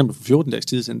for eksempel for 14 dages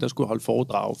tid siden, der skulle jeg holde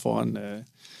foredrag foran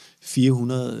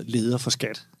 400 ledere for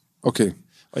skat. Okay.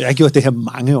 Og jeg har gjort det her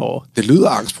mange år. Det lyder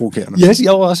angstprovokerende. Yes,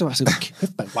 jeg var også sådan,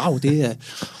 kæft, man, wow, det er...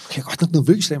 Okay, jeg er godt nok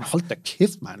nervøs, men hold da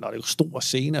kæft, man, og det er jo stor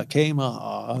scene og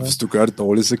kamera. Og... Hvis du gør det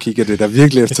dårligt, så kigger det der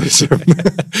virkelig efter det søvn.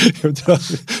 Det var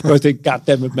også det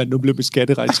goddammit, man nu blev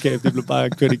beskatteregnskab. Det blev bare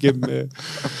kørt igennem.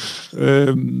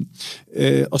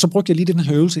 Og så brugte jeg lige den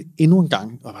her øvelse endnu en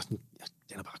gang, og var sådan,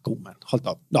 den er bare god, mand. Hold da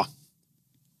op. Nå,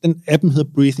 den appen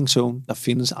hedder Breathing Zone. Der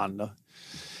findes andre.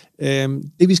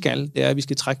 Det vi skal, det er, at vi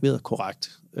skal trække vejret korrekt.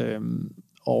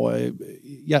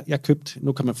 Jeg købte,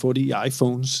 nu kan man få det i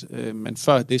iPhones, men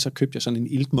før det, så købte jeg sådan en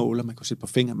iltmåler, man kunne sætte på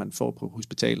fingre, man får på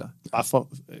hospitaler. Bare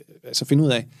for at finde ud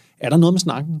af, er der noget med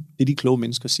snakken? Det de kloge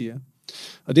mennesker siger.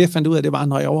 Og det jeg fandt ud af, det var,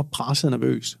 når jeg var presset og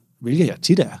nervøs, hvilket jeg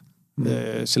tit er,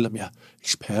 selvom jeg er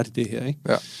ekspert i det her. Ikke?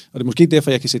 Ja. Og det er måske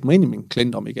derfor, jeg kan sætte mig ind i min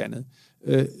klient om ikke andet.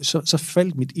 Så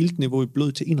faldt mit iltniveau i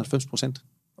blod til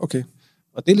 91%. Okay.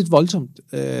 Og det er lidt voldsomt,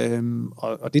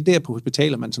 og det er der på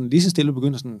hospitaler, man sådan lige så stille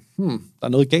begynder sådan, der er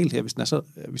noget galt her,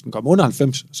 hvis den kommer under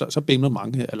 90, så bimler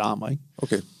mange alarmer, ikke?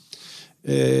 Okay.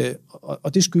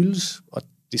 Og det skyldes, og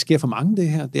det sker for mange det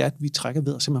her, det er, at vi trækker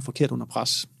vejret simpelthen forkert under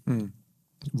pres.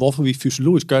 Hvorfor vi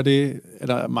fysiologisk gør det, er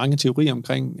der mange teorier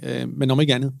omkring, men om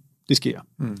ikke andet, det sker.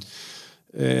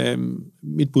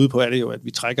 Mit bud på er det jo, at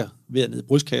vi trækker vejret ned i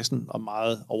brystkassen og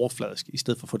meget overfladisk, i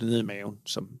stedet for at få det ned i maven,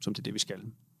 som det er det, vi skal.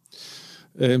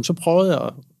 Så prøvede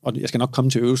jeg, og jeg skal nok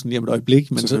komme til øvelsen lige om et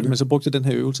øjeblik, men så brugte jeg den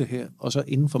her øvelse her, og så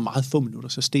inden for meget få minutter,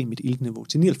 så steg mit iltniveau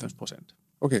til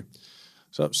 99%. Okay.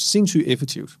 Så sindssygt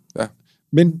effektivt. Ja.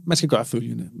 Men man skal gøre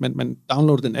følgende. Man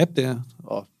downloader den app der,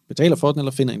 og betaler for den,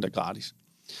 eller finder en, der er gratis.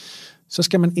 Så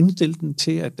skal man indstille den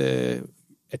til,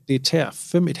 at det tager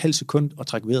 5,5 sekund at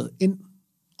trække vejret ind,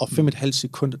 og 5,5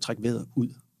 sekund at trække vejret ud.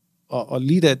 Og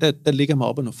lige der ligger mig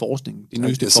op af noget forskning.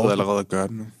 Jeg sidder allerede og gør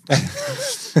det nu.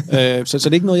 Så det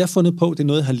er ikke noget, jeg har fundet på. Det er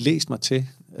noget, jeg har læst mig til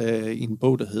i en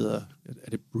bog, der hedder er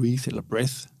det Breathe eller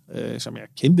Breath, som jeg er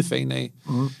kæmpe fan af.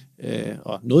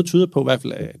 Og noget tyder på i hvert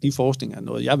fald, at de forskninger er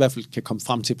noget, jeg i hvert fald kan komme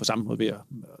frem til på samme måde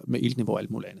med iltniveau og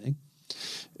alt muligt andet.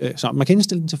 Ikke? Så man kan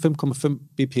indstille den til 5,5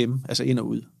 bpm, altså ind og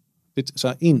ud.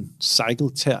 Så en cycle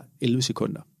tager 11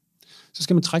 sekunder. Så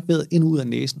skal man trække vejret ind og ud af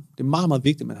næsen. Det er meget, meget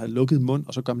vigtigt, at man har lukket mund,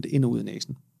 og så gør man det ind og ud af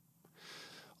næsen.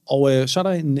 Og så er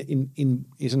der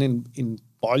en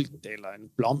bold eller en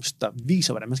blomst, der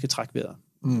viser, hvordan man skal trække vejret.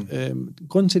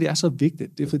 Grunden til, at det er så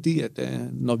vigtigt, det er fordi, at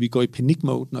når vi går i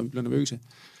panikmode, når vi bliver nervøse,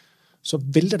 så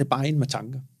vælter det bare ind med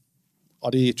tanker.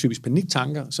 Og det er typisk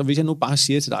paniktanker, så hvis jeg nu bare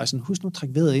siger til dig, sådan, husk nu at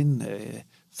trække vejret ind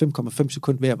 5,5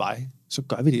 sekunder hver vej, så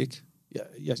gør vi det ikke.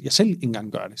 Jeg selv ikke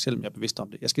engang gør det, selvom jeg er bevidst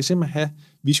om det. Jeg skal simpelthen have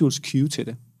visual cue til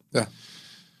det. Ja.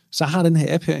 Så har den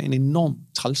her app her en enorm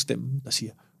trælstemme, der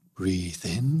siger,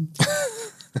 breathe in,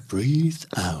 breathe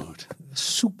out.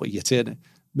 Super irriterende,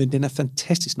 men den er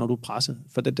fantastisk, når du er presset,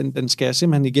 for den skal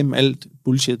simpelthen igennem alt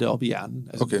bullshit deroppe i hjernen.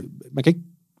 Altså, okay. Man kan ikke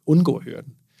undgå at høre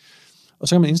den. Og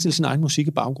så kan man indstille sin egen musik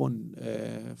i baggrunden.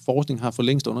 Forskning har for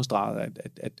længst understreget,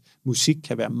 at musik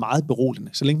kan være meget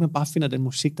beroligende, så længe man bare finder den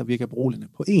musik, der virker beroligende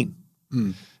på en.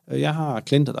 Jeg har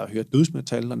klienter, der har hørt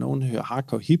dødsmetal, og nogen hører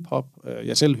hardcore hiphop.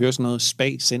 Jeg selv hører sådan noget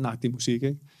spa-sendagtig musik.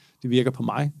 Ikke? Det virker på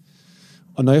mig.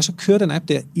 Og når jeg så kører den app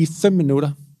der i 5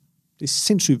 minutter, det er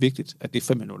sindssygt vigtigt, at det er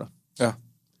 5 minutter. Ja.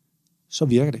 Så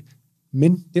virker det.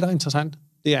 Men det, der er interessant,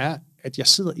 det er, at jeg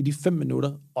sidder i de 5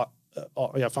 minutter,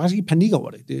 og jeg er faktisk ikke i panik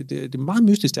over det. Det er meget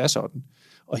mystisk, det er sådan.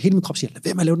 Og hele min krop siger, lad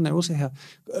være med at lave den øvelse her.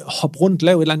 Hop rundt,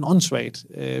 lav et eller andet åndssvagt.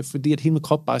 Fordi at hele min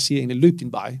krop bare siger, egentlig, løb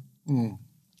din vej.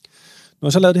 Når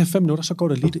jeg så laver det her 5 minutter, så går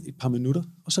der lige et par minutter,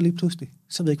 og så lige pludselig,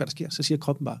 så ved jeg ikke, hvad der sker. Så siger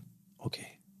kroppen bare, okay.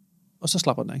 Og så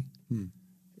slapper den af.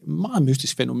 Meget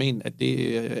mystisk fænomen, at det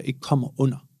ikke kommer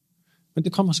under. Men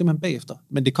det kommer simpelthen bagefter.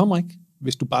 Men det kommer ikke,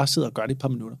 hvis du bare sidder og gør det et par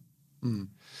minutter.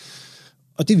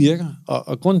 Og det virker.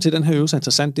 Og grunden til, at den her øvelse er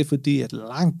interessant, det er fordi, at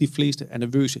langt de fleste er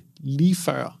nervøse lige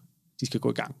før de skal gå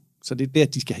i gang. Så det er der,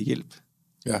 de skal have hjælp.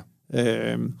 Ja.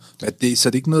 Så det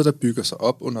er ikke noget, der bygger sig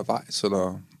op undervejs,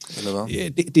 eller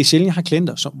hvad? Det er sjældent, jeg har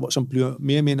klienter, som bliver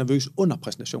mere og mere nervøse under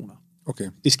præsentationer. Okay.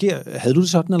 Det sker. Havde du det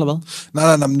sådan, eller hvad?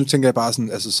 Nej, men nu tænker jeg bare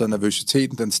sådan, altså så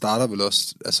nervøsiteten, den starter vel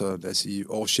også, altså lad os sige,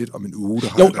 om en uge, der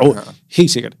har den her.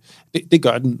 Helt sikkert. Det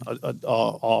gør den,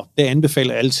 og det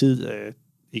anbefaler altid,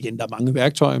 igen, der er mange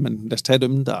værktøjer, men lad os tage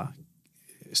dem, der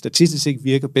statistisk ikke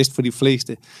virker bedst for de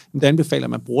fleste. Men det anbefaler, at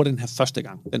man bruger den her første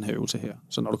gang, den her øvelse her.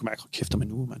 Så når du kan mærke, kæft om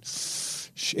en uge, man,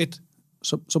 shit,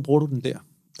 så bruger du den der.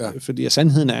 Ja. Fordi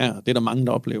sandheden er, og det er der mange,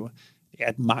 der oplever, er,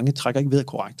 at mange trækker ikke ved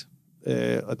korrekt.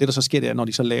 Og det, der så sker, det er, når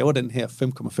de så laver den her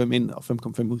 5,5 ind og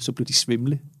 5,5 ud, så bliver de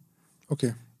svimle.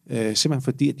 Okay. Simpelthen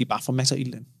fordi, at de bare får masser af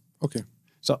ild ind. Okay.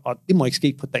 Og det må ikke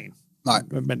ske på dagen. Nej.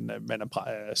 Men man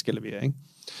skal levere, ikke?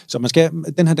 Så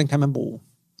den kan man bruge.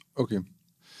 Okay.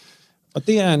 Og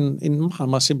det er en meget,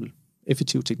 meget simpel,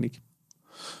 effektiv teknik.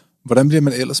 Hvordan bliver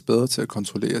man ellers bedre til at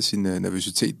kontrollere sin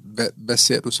nervøsitet? Hvad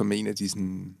ser du som en af de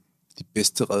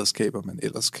bedste redskaber, man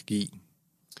ellers kan give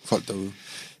folk derude?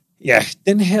 Ja,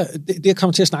 det jeg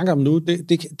kommer til at snakke om nu,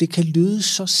 det kan lyde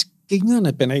så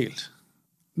skingrende banalt,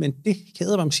 men det kan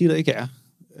jeg sige, der ikke er.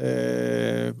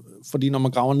 Fordi når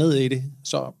man graver ned i det,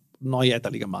 så der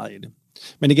ligger meget i det.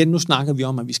 Men igen, nu snakker vi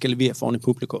om, at vi skal levere foran et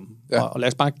publikum. Ja. Og lad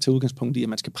os bare tage udgangspunkt i, at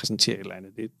man skal præsentere et eller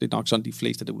andet. Det er nok sådan, de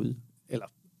fleste derude. Eller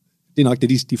det er nok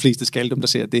det, de fleste skal, dem der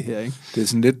ser det her, ikke? Det er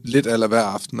sådan lidt eller hver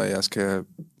aften, når jeg skal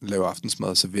lave aftensmad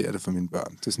og servere det for mine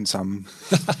børn. Det er sådan samme.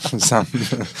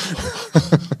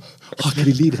 Kan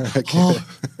de lide det?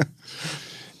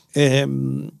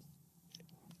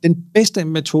 Den bedste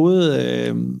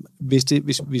metode,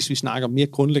 hvis vi snakker mere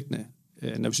grundlæggende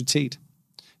nervøsitet,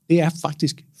 det er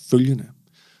faktisk følgende.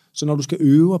 Så når du skal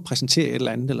øve og præsentere et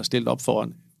eller andet, eller stille op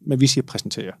foran, men vi siger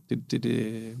præsentere, det er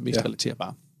det mest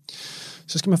relaterbare,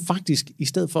 så skal man faktisk, i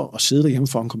stedet for at sidde derhjemme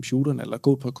foran computeren, eller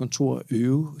gå på et kontor og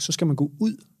øve, så skal man gå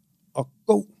ud og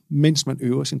gå, mens man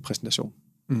øver sin præsentation.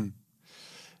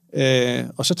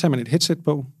 Og så tager man et headset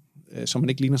på, så man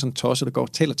ikke ligner sådan en tosse, der går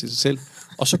og taler til sig selv.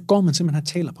 Og så går man simpelthen og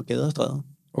taler på gader og stræder.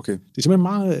 Okay. Det er simpelthen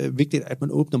meget vigtigt, at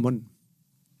man åbner munden.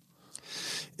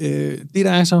 Det,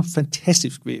 der er så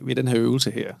fantastisk ved den her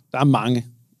øvelse her, der er mange,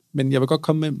 men jeg vil godt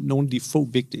komme med nogle af de få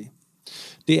vigtige.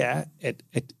 Det er,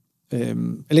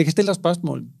 eller jeg kan stille dig et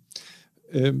spørgsmål.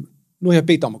 Nu har jeg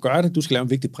bedt dig om at gøre det. Du skal lave en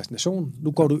vigtig præsentation.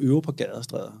 Nu går du og øver på gader og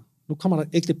stræder. Nu kommer der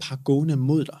ikke et par gående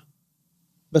mod dig.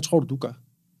 Hvad tror du gør?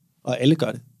 Og alle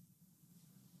gør det.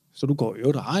 Så du går og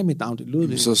øver dig. Hej, mit navn, det lyder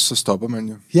det. Så stopper man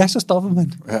jo. Ja, så stopper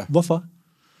man. Ja. Hvorfor?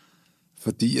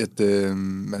 Fordi at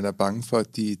man er bange for,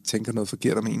 at de tænker noget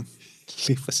forkert om en.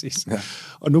 Lige præcis. Ja.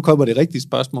 Og nu kommer det rigtige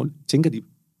spørgsmål. Tænker de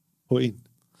på en?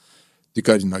 Det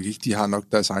gør de nok ikke. De har nok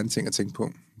deres egne ting at tænke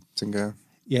på, tænker jeg.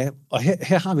 Ja, og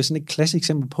her har vi sådan et klassisk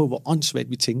eksempel på, hvor åndssvagt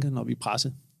vi tænker, når vi er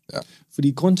presset. Ja.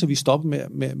 Fordi grunden til, at vi stopper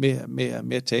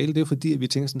med at tale, det er jo fordi, at vi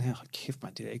tænker sådan her, hold kæft,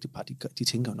 man, det er ikke bare, de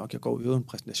tænker jo nok, jeg går og øver en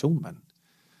præsentation, mand.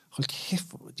 Hold kæft,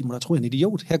 de må da tro, jeg er en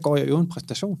idiot. Her går jeg og øver en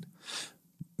præsentation.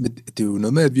 Men det er jo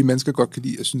noget med, at vi mennesker godt kan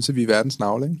lide at synes, at vi er verdens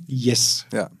navle, ikke? Yes.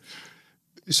 Ja.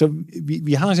 Så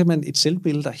vi har simpelthen et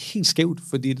selvbillede, der er helt skævt,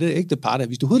 fordi det er ikke det part af,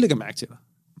 hvis du overhovedet lægger mærke til dig,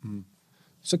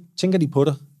 så tænker de på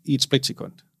dig i et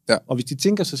splitsekund. Ja. Og hvis de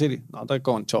tænker, så siger de, nå, der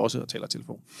går en tosse og tæller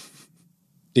telefon.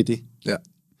 Det er det. Ja.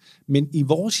 Men i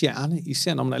vores hjerne,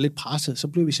 især når man er lidt presset, så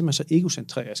bliver vi simpelthen så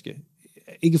egocentriske.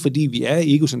 Ikke fordi vi er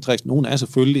egocentriske, nogen er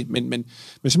selvfølgelig, men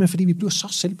simpelthen fordi vi bliver så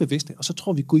selvbevidste, og så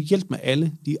tror vi, Gud hjælp med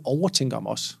alle, de overtænker om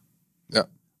os. Ja.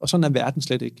 Og sådan er verden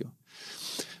slet ikke jo.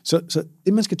 Så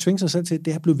det, man skal tvinge sig selv til,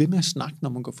 det er at blive ved med at snakke, når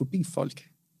man går forbi folk.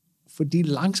 Fordi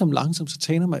langsomt,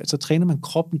 så træner man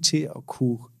kroppen til at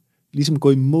kunne ligesom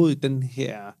gå imod den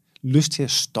her lyst til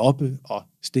at stoppe og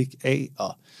stikke af,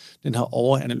 og den her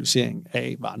overanalysering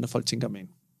af, hvad andre folk tænker om en.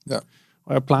 Ja.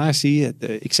 Og jeg plejer at sige, at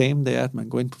eksamen, det er, at man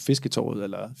går ind på Fisketorvet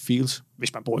eller Fields,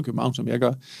 hvis man bor i København, som jeg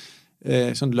gør,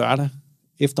 sådan lørdag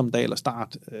eftermiddag eller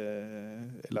start,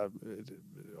 eller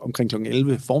omkring kl.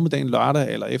 11 formiddagen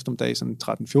lørdag, eller eftermiddag sådan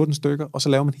 13-14 stykker, og så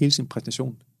laver man hele sin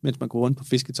præsentation, mens man går rundt på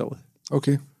Fisketorvet.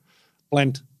 Okay.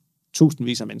 Blandt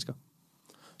tusindvis af mennesker.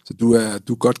 Så du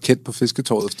er godt kendt på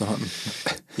Fisketorvet efterhånden?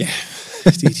 Ja,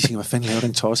 de tænker, hvad fanden laver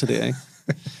den tosse der, ikke?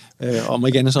 Og om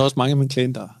ikke andet, så også mange af mine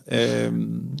klienter.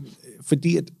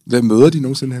 Fordi at... Hvad møder de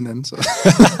nogensinde hinanden så?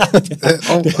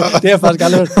 det har jeg faktisk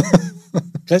aldrig hørt.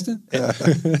 Kristian? Ja.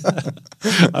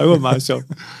 Det var meget sjovt.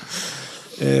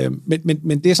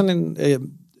 Men det er sådan en...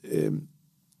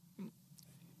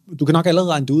 du kan nok allerede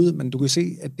regne det ud, men du kan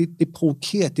se, at det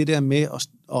provokerer det der med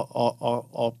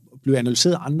at blive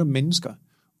analyseret af andre mennesker,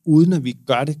 uden at vi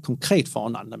gør det konkret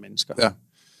foran andre mennesker. Ja.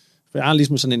 For jeg har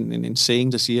ligesom sådan en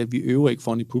saying, der siger, at vi øver ikke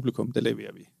foran i publikum, det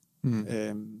leverer vi.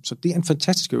 Så det er en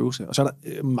fantastisk øvelse, og så er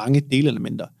der mange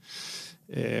delelementer.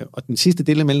 Og den sidste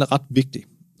delelement er ret vigtig,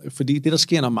 fordi det, der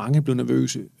sker, når mange bliver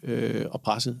nervøse og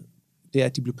presset, det er,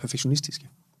 at de bliver perfektionistiske.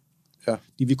 Ja.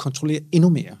 De vil kontrollere endnu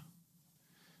mere.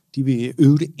 De vil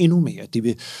øve det endnu mere. De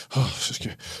vil, så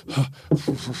skal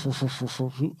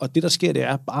og det, der sker, det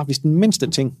er bare, hvis den mindste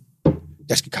ting,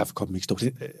 der skal kaffekoppen ikke stå.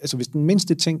 Altså, hvis den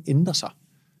mindste ting ændrer sig,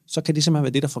 så kan det simpelthen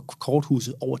være det, der får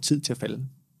korthuset over tid til at falde.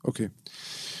 Okay.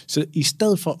 Så i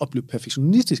stedet for at blive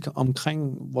perfektionistiske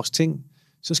omkring vores ting,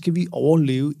 så skal vi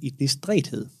overleve i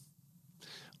distræthed.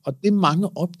 Og det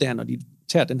mange opdager, når de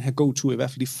tager den her go-tur, i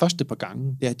hvert fald de første par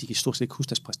gange, det er, at de kan stort set ikke huske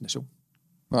deres præsentation.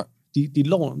 Nej. De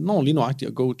når lige nøjagtigt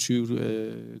at gå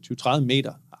 20-30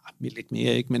 meter, lidt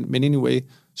mere ikke, men anyway,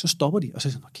 så stopper de, og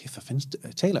så siger de, okay, hvad fanden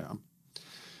taler jeg om?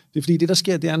 Det er fordi, det der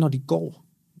sker, det er, når de går,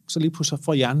 så lige pludselig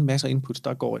får hjernen masser af inputs,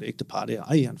 der går et ægte par der,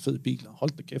 ej, han en fed bil, og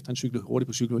hold da kæft, han cyklede hurtigt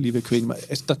på cykel, og lige ved at køre ind.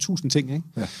 Altså, der er 1000 ting, ikke?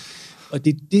 Ja. Og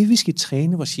det er det, vi skal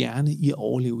træne vores hjerne i at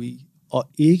overleve i, og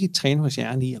ikke træne vores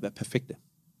hjerne i at være perfekte.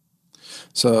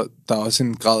 Så der er også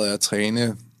en grad af at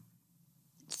træne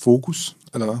fokus,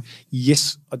 eller hvad?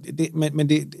 Yes, og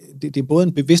det er både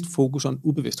en bevidst fokus og en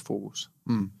ubevidst fokus.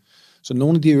 Så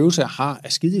nogle af de øvelser, jeg har, er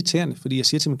skide irriterende, fordi jeg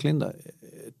siger til mine klienter,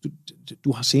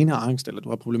 du har sceneangst, eller du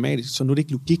har problematisk, så nu er det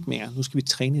ikke logik mere, nu skal vi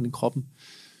træne ind i kroppen.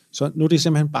 Så nu er det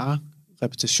simpelthen bare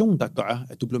repetition, der gør,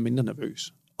 at du bliver mindre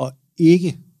nervøs, og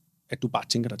ikke, at du bare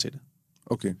tænker dig til det.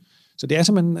 Okay. Så det er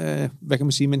simpelthen, hvad kan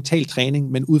man sige, mental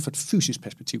træning, men ud fra et fysisk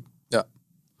perspektiv. Ja.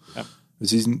 Jeg vil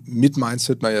sige, sådan, mit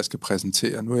mindset, når jeg skal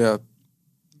præsentere, nu er jeg,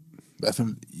 i hvert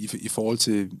fald i forhold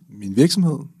til min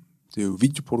virksomhed, det er jo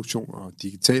videoproduktion og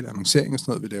digital annoncering og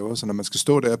sådan noget, vi laver, så når man skal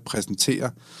stå der og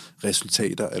præsentere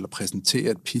resultater, eller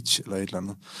præsentere et pitch, eller et eller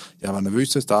andet. Jeg var nervøs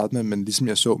til at starte med, men ligesom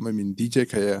jeg så med min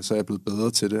DJ-karriere, så er jeg blevet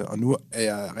bedre til det, og nu er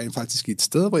jeg rent faktisk i et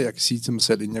sted, hvor jeg kan sige til mig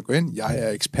selv, inden jeg går ind, jeg er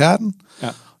eksperten,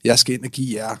 jeg skal ind og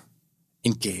give jer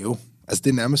en gave. Altså, det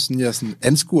er nærmest sådan, jeg sådan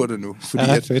anskuer det nu.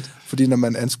 Fordi når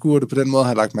man anskuer det på den måde, har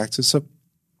jeg lagt mærke til, så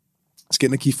skal jeg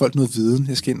ind og give folk noget viden.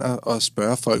 Jeg skal ind og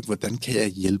spørge folk, hvordan kan jeg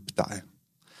hjælpe dig?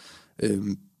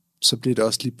 Så bliver det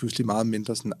også lige pludselig meget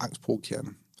mindre sådan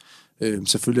angstprovokerende.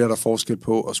 Selvfølgelig er der forskel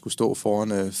på at skulle stå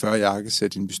foran 40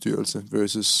 jakkesæt i en bestyrelse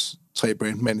versus 3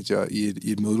 brandmanager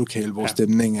i et mødelokale, hvor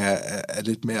stemningen er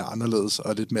lidt mere anderledes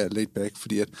og lidt mere laid back,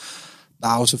 fordi at der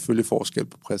er jo selvfølgelig forskel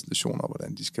på præsentationer,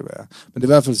 hvordan de skal være. Men det er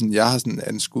i hvert fald sådan, jeg har sådan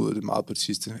anskuet det meget på det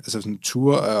sidste. Altså sådan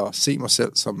tur at se mig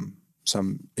selv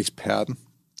som eksperten,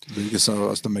 hvilket så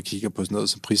også, når man kigger på sådan noget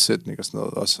som prissætning og sådan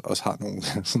noget, også har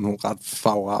nogle ret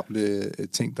favorable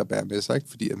ting, der bærer med sig, ikke?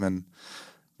 Fordi at man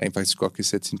rent faktisk godt kan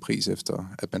sætte sin pris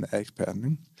efter, at man er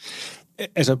eksperten, ikke?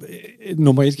 Altså,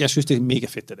 nummer 1, jeg synes, det er mega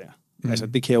fedt, det der. Altså,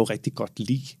 det kan jeg jo rigtig godt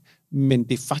lide. Men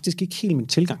det er faktisk ikke helt min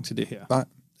tilgang til det her. Nej.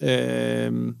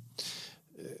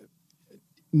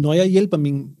 Når jeg hjælper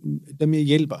dem, jeg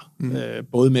hjælper,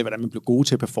 både med, hvordan man bliver gode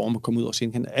til at performe, komme ud og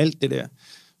scenen, alt det der,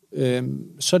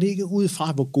 så er det ikke ud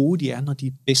fra, hvor gode de er, når de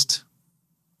er bedst.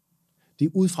 Det er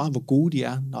ud fra, hvor gode de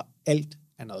er, når alt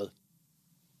er noget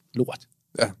lort.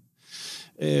 Ja.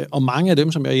 Og mange af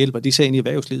dem, som jeg hjælper, de ser ind i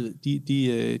erhvervslivet,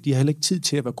 de har heller ikke tid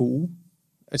til at være gode.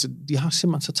 Altså, de har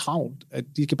simpelthen så travlt, at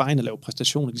de skal bare ind og lave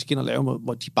præstationer, de skal ind og lave,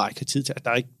 hvor de bare ikke har tid til, at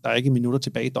der er ikke minutter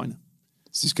tilbage i døgnet.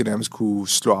 De skal nærmest kunne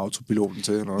slå autopiloten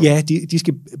til? Eller? Ja, de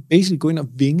skal basically gå ind og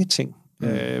vinge ting,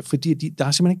 fordi der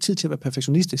er simpelthen ikke tid til at være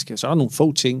perfektionistiske. Så er der nogle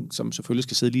få ting, som selvfølgelig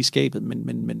skal sidde lige i skabet,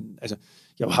 men altså,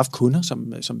 jeg har haft kunder,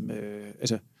 som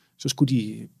så skulle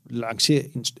de lancere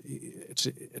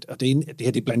og det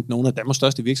her det er blandt nogle af Danmarks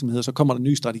største virksomheder, så kommer der en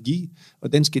ny strategi,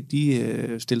 og den skal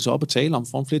de stille sig op og tale om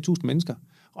foran flere tusind mennesker.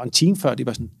 Og en time før, de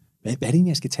var sådan, hvad er det egentlig,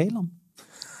 jeg skal tale om?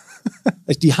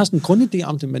 Altså, de har sådan en grundidé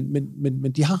om det,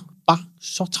 men de har bare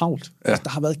så travlt. Ja. Altså, der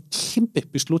har været en kæmpe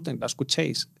beslutning, der skulle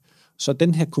tages. Så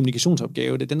den her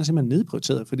kommunikationsopgave, den er simpelthen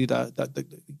nedprioriteret, fordi der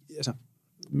altså,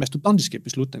 mastodontiske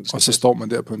beslutninger. Og så står man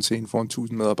der på en scene foran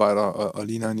 1000 medarbejdere og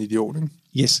ligner en idiot, ikke?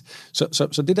 Yes.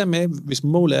 Så det der med, hvis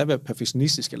målet er at være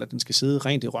perfektionistisk, eller den skal sidde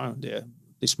rent i røven, det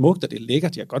er smukt, og det er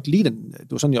lækkert. Jeg kan godt lide den.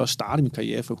 Det var sådan, jeg også startede min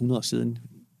karriere for 100 år siden.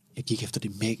 Jeg gik efter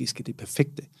det magiske, det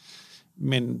perfekte.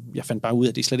 Men jeg fandt bare ud af,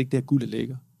 at det er slet ikke der, guldet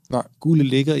ligger. Nej. Guldet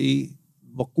ligger i,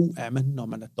 hvor god er man, når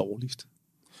man er dårligst.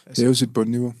 Altså, det er jo sit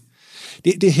bundniveau.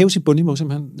 Det er hævet sit bundniveau,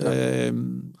 simpelthen. Ja.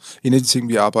 En af de ting,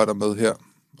 vi arbejder med her,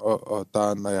 og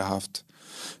der, når jeg har haft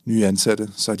nye ansatte,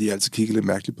 så har de altid kigget lidt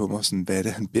mærkeligt på mig, sådan, hvad er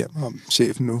det, han beder mig om,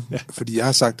 chefen nu? Ja. Fordi jeg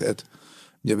har sagt, at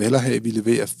jeg vil hellere have, at vi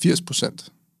leverer 80%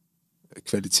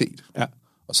 kvalitet,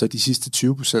 og så de sidste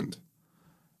 20%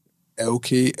 er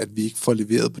okay, at vi ikke får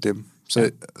leveret på dem.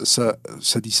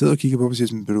 Så de sidder og kigger på mig og siger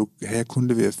sådan, vil du have, at kun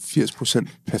levere 80%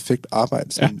 perfekt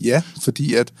arbejde? Sådan, ja,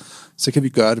 fordi at så kan vi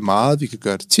gøre det meget, vi kan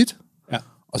gøre det tit,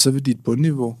 og så vil dit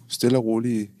bundniveau stille og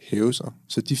roligt hæve sig.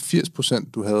 Så de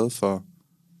 80%, du havde for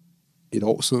et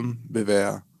år siden, vil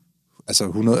være, altså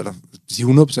 100, eller de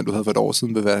 100%, du havde for et år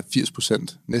siden, vil være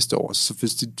 80% næste år. Så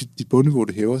hvis dit bundniveau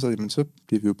det hæver sig, jamen, så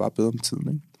bliver vi jo bare bedre med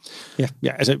tiden, ikke?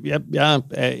 Ja, altså jeg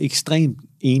er ekstremt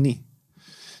enig.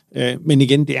 Men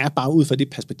igen, det er bare ud fra det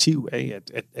perspektiv af,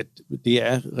 at det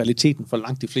er realiteten for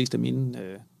langt de fleste af mine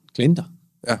klienter.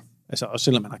 Ja. Altså også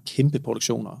selvom man har kæmpe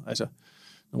produktioner, altså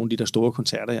nogle af de der store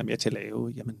koncerter, jeg er med til at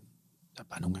lave, jamen, der er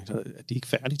bare nogle gange, at de ikke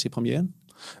er færdige til premieren.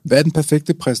 Hvad er den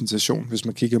perfekte præsentation, hvis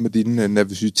man kigger med dine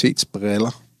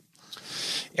nervøsitetsbriller?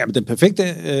 Jamen, den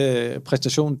perfekte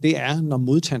præstation, det er, når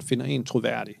modtageren finder en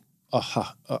troværdig,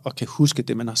 og kan huske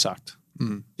det, man har sagt.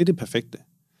 Det er det perfekte.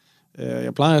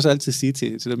 Jeg plejer også altid at sige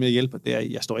til dem, jeg hjælper, det er,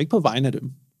 jeg står ikke på vegne af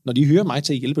dem. Når de hører mig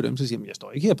til at hjælpe dem, så siger de, jeg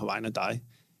står ikke her på vegne af dig.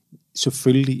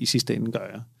 Selvfølgelig i sidste ende gør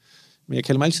jeg. Men jeg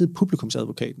kalder mig altid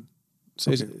publikumsadvokaten.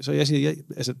 Så jeg siger,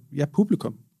 jeg er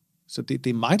publikum. Så det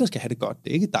er mig, der skal have det godt. Det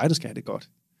er ikke dig, der skal have det godt.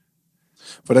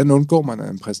 Hvordan undgår man, at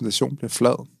en præsentation bliver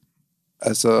flad?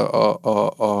 Altså,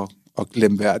 og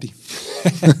glemværdig?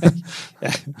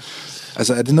 Ja.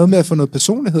 Altså, er det noget med at få noget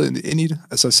personlighed ind i det?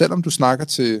 Altså, selvom du snakker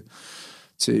til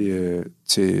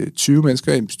 20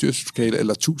 mennesker i en bestyrelseslokale,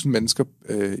 eller 1000 mennesker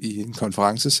i en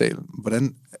konferencesal,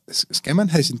 hvordan skal man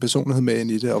have sin personlighed med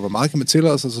ind i det, og hvor meget kan man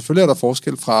tillade sig? Selvfølgelig er der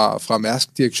forskel fra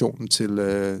Mærsk-direktionen til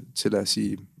lad os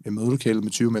sige, et mødelokale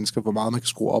med 20 mennesker, hvor meget man kan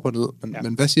skrue op og ned.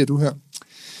 Men hvad siger du her?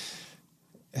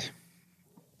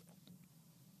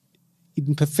 I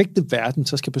den perfekte verden,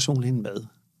 så skal personligheden med.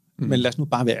 Men lad os nu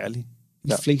bare være ærlige.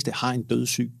 De fleste har en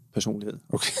dødssyg personlighed.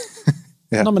 Okay.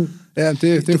 Ja,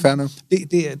 det er fair nok.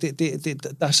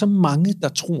 Der er så mange, der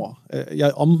tror,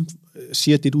 jeg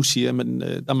siger det, du siger, men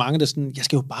der er mange, der sådan, jeg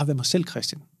skal jo bare være mig selv,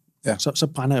 Kristian. Ja. Så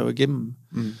brænder jeg jo igennem.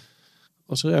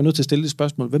 Og så er jeg nødt til at stille et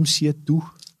spørgsmål. Hvem siger du,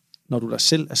 når du dig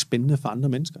selv er spændende for andre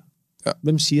mennesker? Ja.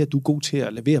 Hvem siger, at du er god til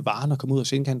at levere varen og komme ud af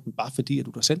scenekanten, bare fordi at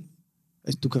du er dig selv?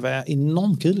 Altså, du kan være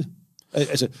enormt kedelig.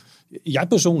 Altså, jeg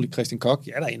personligt, Kristian Koch,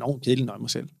 jeg er da enormt kedelig, når jeg mig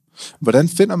selv. Hvordan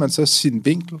finder man så sin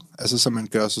vinkel, altså så man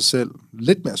gør sig selv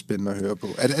lidt mere spændende at høre på?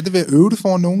 Er det ved at øve det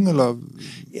for nogen, eller?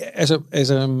 Ja,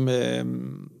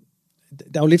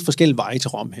 der er jo lidt forskellige veje til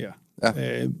Rom her.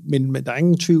 Ja. Men der er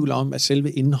ingen tvivl om, at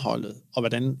selve indholdet, og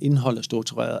hvordan indholdet er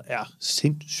struktureret, er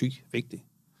sindssygt vigtigt.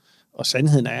 Og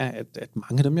sandheden er, at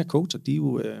mange af dem, jeg coacher, de er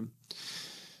jo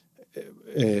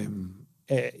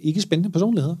er ikke spændende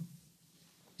personligheder.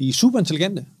 De er super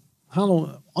intelligente, har nogle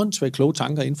åndssvagt kloge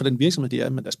tanker inden for den virksomhed, de er,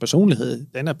 men deres personlighed,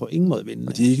 den er på ingen måde vindende.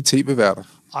 Og de er ikke tv-værter?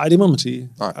 Nej, det må man sige.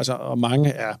 Nej. Altså, og mange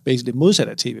er basically modsat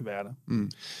af tv-værter.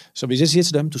 Så hvis jeg siger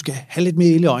til dem, du skal have lidt mere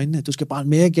ild i øjnene, du skal brænde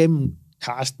mere igennem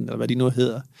Karsten, eller hvad de nu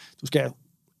hedder,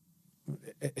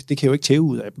 det kan jo ikke tæve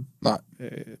ud af dem. Nej.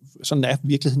 Sådan er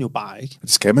virkeligheden jo bare ikke. Det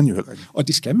skal man jo heller ikke. Og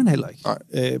det skal man heller ikke. Nej.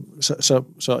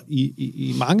 Så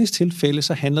i mange tilfælde,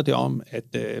 så handler det om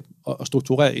at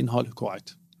strukturere indholdet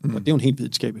korrekt. Og det er jo en helt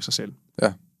videnskab i sig selv.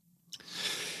 Ja.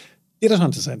 Det, der er så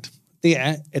interessant, det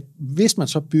er, at hvis man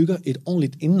så bygger et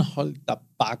ordentligt indhold, der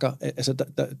bakker, altså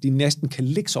de næsten kan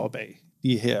lægge sig op af,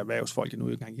 de her erhvervsfolk, jeg nu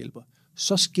engang hjælper,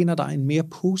 så skinner der en mere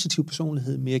positiv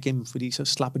personlighed mere igennem, fordi så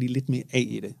slapper de lidt mere af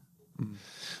i det.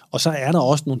 Og så er der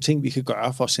også nogle ting, vi kan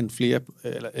gøre for at sende flere,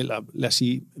 eller lad os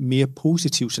sige, mere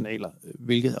positive signaler,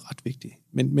 hvilket er ret vigtigt.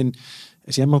 Men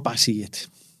altså, jeg må bare sige, at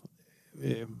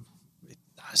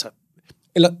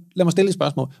eller lad mig stille et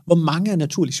spørgsmål. Hvor mange er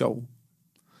naturligt sjove?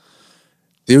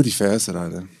 Det er jo de færreste, der er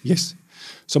det. Yes.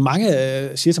 Så mange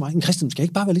siger til mig, Kristian, skal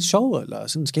ikke bare være lidt sjov? Eller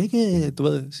sådan, skal ikke, du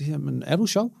ved, siger, men er du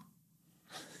sjov?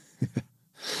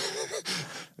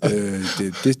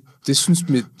 Det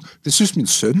synes min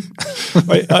søn.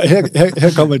 og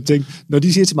her kommer en ting. Når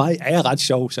de siger til mig, er jeg ret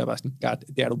sjov? Så er jeg bare sådan,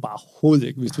 det er du bare overhovedet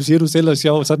ikke. Hvis du siger, du selv er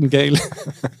sjov, så er den gal.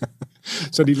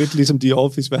 Så er de lidt ligesom The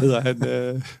Office, hvad hedder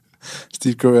han?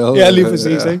 Steve Carell. Ja, lige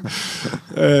præcis, ja. Ikke?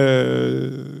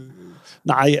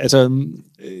 Nej, altså...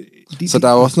 Så der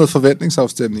er jo også noget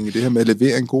forventningsafstemning i det her med at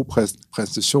levere en god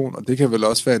præstation, og det kan vel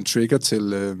også være en trigger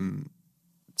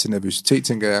til nervøsitet,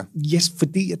 tænker jeg. Yes,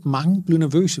 fordi at mange bliver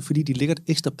nervøse, fordi de lægger et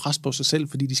ekstra pres på sig selv,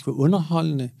 fordi de skal være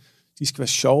underholdende, de skal være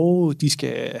sjove, de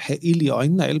skal have ild i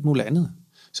øjnene og alt muligt andet.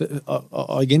 Så,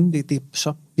 og igen, det er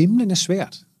så bimlende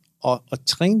svært at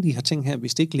træne de her ting her,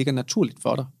 hvis det ikke ligger naturligt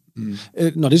for dig.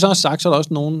 Når det så er sagt, så er der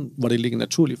også nogen, hvor det ligger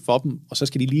naturligt for dem, og så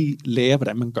skal de lige lære,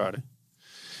 hvordan man gør det.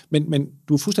 Men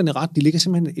du er fuldstændig ret, de ligger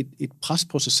simpelthen et pres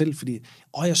på sig selv, fordi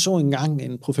jeg så engang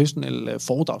en professionel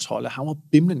foredragsholder, han var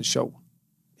bimlende sjov.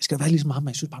 Jeg skal være ligesom ham, men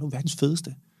jeg synes bare, du er verdens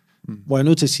fedeste. Hvor jeg er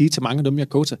nødt til at sige til mange af dem, jeg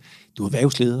coacher, du er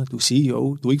erhvervsleder, du er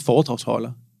CEO, du er ikke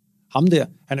foredragsholder. Ham der,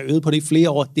 han er øvet på det i flere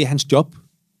år, det er hans job.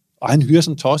 Og han hyrer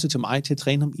sådan tosse til mig til at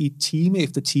træne ham i time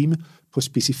efter time på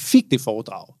specifikt det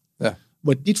foredrag. Ja.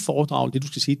 Hvor dit foredrag, det du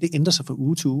skal sige, det ændrer sig fra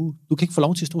uge til uge. Du kan ikke få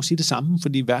lov til at stå og sige det samme,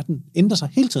 fordi verden ændrer sig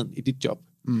hele tiden i dit job.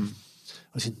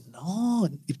 Og så siger,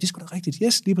 det er sgu da rigtigt.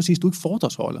 Yes, lige præcis, du er ikke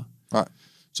foredragsholder. Nej.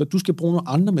 Så du skal bruge nogle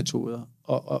andre metoder.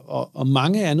 Og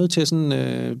mange er nødt til at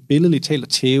sådan billedligt tale og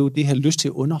tæve, det har lyst til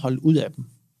at underholde ud af dem.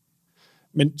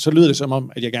 Men så lyder det som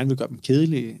om, at jeg gerne vil gøre dem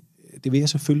kedelige. Det vil jeg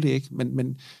selvfølgelig ikke,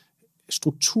 men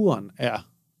strukturen er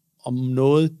om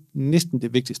noget næsten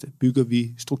det vigtigste. Bygger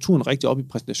vi strukturen rigtig op i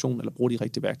præsentationen, eller bruger de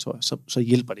rigtige værktøjer, så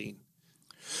hjælper det en.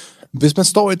 Hvis man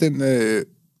står i den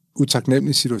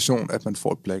utaknemmelige situation, at man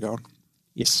får et blackout,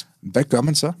 yes. Hvad gør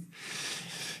man så?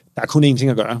 Der er kun én ting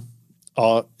at gøre.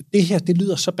 Og det her, det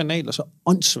lyder så banalt og så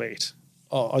åndssvagt.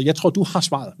 Og jeg tror, du har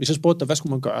svaret. Hvis jeg spurgte dig, hvad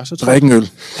skulle man gøre? Så drik en øl.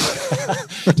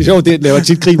 Det er sjovt, det laver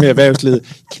tit krig med erhvervslivet.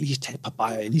 Jeg kan lige tage et par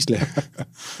bajer ind i slag.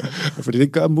 Fordi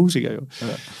det gør musikere jo.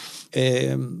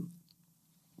 Ja.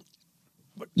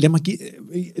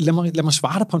 Lad mig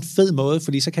svare dig på en fed måde,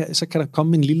 fordi så kan der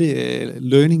komme en lille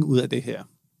learning ud af det her.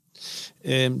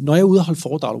 Når jeg er ude og holde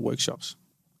foredrag og workshops,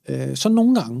 så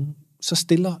nogle gange, så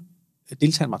stiller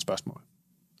deltageren mig et spørgsmål.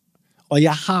 Og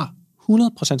jeg har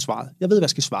 100% svaret. Jeg ved, hvad jeg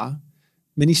skal svare.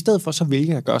 Men i stedet for, så vælger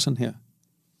jeg at gøre sådan her.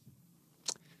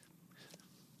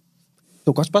 Det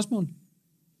var et godt spørgsmål.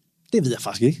 Det ved jeg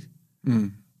faktisk ikke.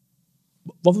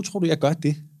 Hvorfor tror du, jeg gør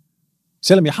det?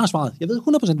 Selvom jeg har svaret. Jeg ved 100%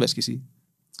 hvad jeg skal sige.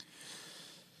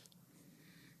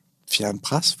 Fjern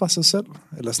pres fra sig selv?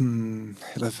 Eller sådan...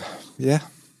 ja.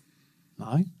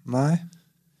 Nej.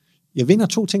 Jeg vinder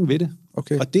 2 ting ved det.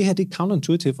 Okay. Og det her, det er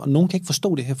counterintuitive, og nogen kan ikke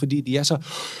forstå det her, fordi de er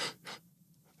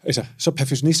så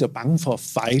perfektionister og bange for at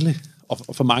fejle,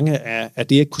 og for mange er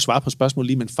det ikke kunne svare på spørgsmål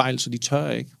lige med en fejl, så de tør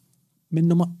ikke. Men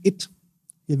nummer 1,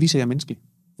 jeg viser, at jeg er menneskelig.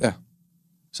 Ja.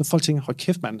 Så folk tænker, hold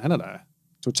kæft mand, han er da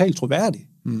totalt troværdig,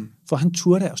 for han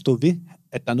turde at stå ved,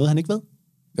 at der er noget, han ikke ved.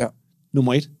 Ja.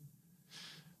 Nummer 1.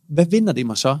 Hvad vinder det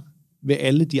mig så ved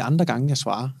alle de andre gange, jeg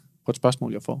svarer på et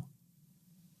spørgsmål, jeg får?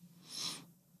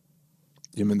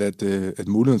 Jamen, at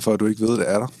muligheden for, at du ikke ved, det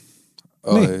er der.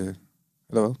 Og, eller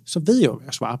hvad? Så ved jeg jo, hvad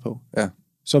jeg svarer på. Ja.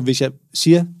 Så hvis jeg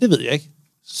siger, det ved jeg ikke,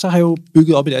 så har jeg jo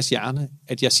bygget op i deres hjerne,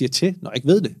 at jeg siger til, når jeg ikke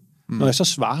ved det. Når jeg så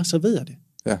svarer, så ved jeg det.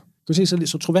 Ja. Kan du se,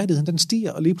 så troværdigheden, den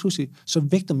stiger, og lige pludselig, så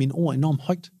vægter mine ord enormt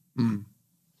højt.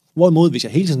 Hvorimod, hvis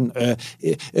jeg hele tiden,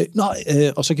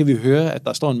 og så kan vi høre, at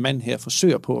der står en mand her, og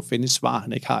forsøger på at finde et svar,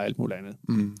 han ikke har alt muligt andet.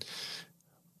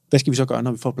 Hvad skal vi så gøre,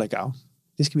 når vi får blackout?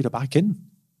 Det skal vi da bare kende.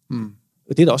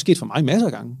 Og det er da også sket for mig masser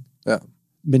af gange. Ja.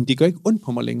 Men det gør ikke ondt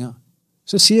på mig længere.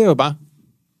 Så siger jeg jo bare,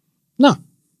 nu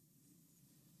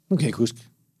kan jeg ikke huske.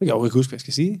 Jeg kan overhovedet ikke huske, hvad jeg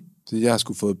skal sige. Så jeg har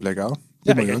sgu fået blackout.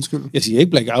 Det må jeg undskylde. Jeg siger ikke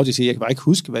blackout, jeg siger, jeg kan bare ikke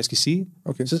huske, hvad jeg skal sige.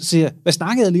 Okay. Så siger jeg, hvad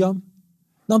snakkede jeg lige om?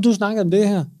 Nå, du snakkede om det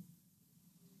her.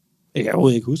 Jeg kan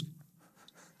overhovedet ikke huske.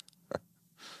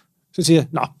 Så siger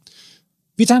jeg,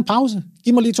 vi tager en pause.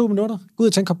 Giv mig lige 2 minutter. Gå ud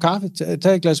og tage en kop kaffe.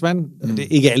 Tag et glas vand. Det er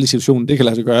ikke alle situationer, det kan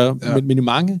lade sig gøre, men i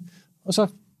mange. Og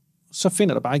så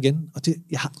finder der bare igen. Og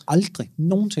jeg har aldrig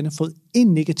nogensinde fået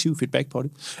en negativ feedback på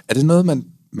det. Er det noget,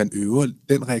 man øver,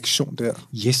 den reaktion der?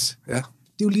 Yes. Ja.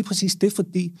 Det er jo lige præcis det,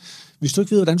 fordi hvis du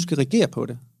ikke ved, hvordan du skal reagere på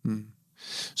det.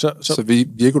 Så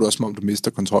virker du også, som om du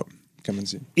mister kontrol, kan man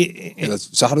sige. Eller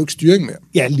så har du ikke styring mere.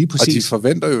 Ja, lige præcis. Og de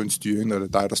forventer jo en styring, når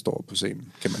det er dig, der står på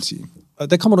scenen, kan man sige. Og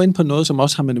der kommer du ind på noget, som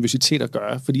også har med nervøsitet at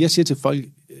gøre. Fordi jeg siger til folk,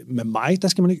 med mig, der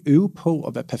skal man ikke øve på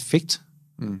at være perfekt.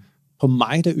 På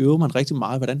mig, der øver man rigtig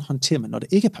meget, hvordan håndterer man, når det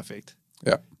ikke er perfekt.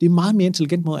 Ja. Det er en meget mere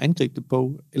intelligent måde at angribe det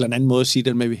på, eller en anden måde at sige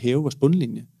det med, at vi hæver vores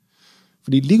bundlinje.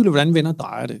 Fordi ligegyldigt, hvordan venner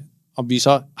drejer det, om vi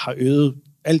så har øvet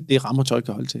alt det rammertøj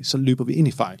kan holde til, så løber vi ind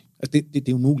i fejl. Altså, det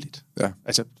er umuligt. Ja.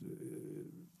 Altså,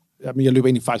 jeg løber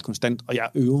ind i fejl konstant, og jeg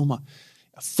øver mig.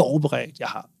 Jeg er forberedt,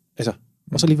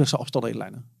 og så alligevel så opstår der et eller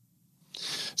andet.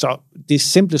 Så det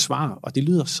simple svar, og det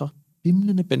lyder så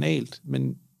bimlende banalt, men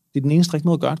det er den eneste rigtige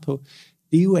måde at gøre det på,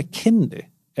 det er jo at erkende det,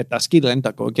 at der er sket noget andet,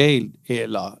 der går galt,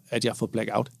 eller at jeg har fået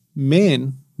blackout.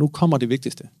 Men nu kommer det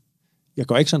vigtigste. Jeg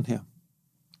går ikke sådan her.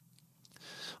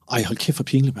 Ej, hold kæft for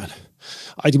pinligt, mand.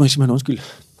 Ej, det må jeg simpelthen undskylde.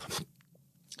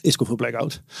 Jeg skulle få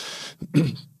blackout.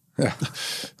 Ja.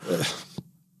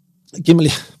 Giv mig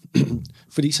lige.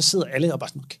 Fordi så sidder alle og bare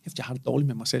sådan, kæft, jeg har det dårligt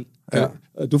med mig selv. Ja.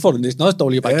 Du får det næsten også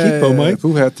dårligt at bare kigge på mig, ikke?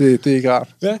 Puha, det er ikke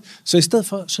rart. Ja. Så i stedet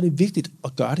for, så er det vigtigt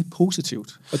at gøre det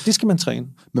positivt. Og det skal man træne.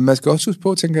 Men man skal også huske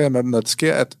på, tænker jeg, når det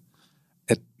sker,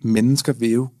 at mennesker vil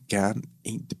jo gerne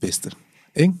det bedste.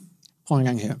 Ikke? Prøv en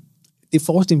gang her. Det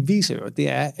forskning viser jo, det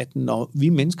er, at når vi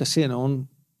mennesker ser nogen,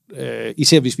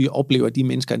 især hvis vi oplever, at de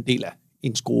mennesker er en del af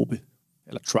en gruppe,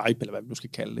 eller tribe, eller hvad vi nu skal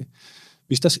kalde det.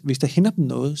 Hvis der hænder dem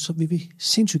noget, så vil vi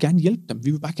sindssygt gerne hjælpe dem.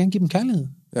 Vi vil bare gerne give dem kærlighed.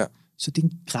 Ja. Så det er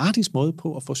en gratis måde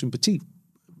på at få sympati.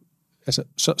 Altså,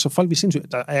 så folk vil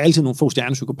sindssygt... Der er altid nogle få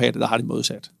stjernepsykopater, der har det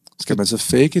modsat. Skal man så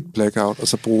fake et blackout, og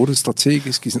så bruge det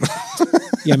strategisk i sådan...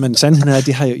 Jamen, sandheden er,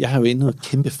 at jeg har jo endet et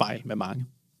kæmpe fejl med mange.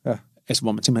 Ja. Altså,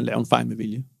 hvor man simpelthen laver en fejl med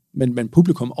vilje. Men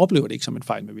publikum oplever det ikke som en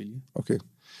fejl med vilje. Okay.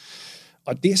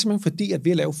 Og det er simpelthen fordi, at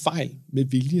ved at lave fejl med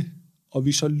vilje, og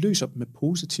vi så løser dem med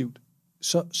positivt,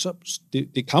 så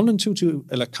det er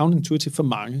counterintuitive for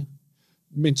mange,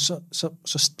 men så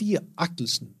stiger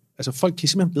agtelsen. Altså folk kan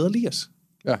simpelthen bedre lide os.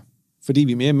 Ja. Fordi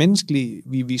vi er mere menneskelige,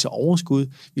 vi viser overskud,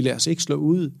 vi lader os ikke slå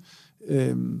ud.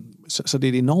 Så det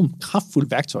er et enormt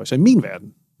kraftfuldt værktøj. Så i min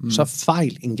verden, så er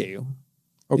fejl en gave.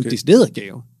 Okay. En decideret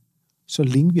gave. Så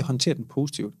længe vi håndterer den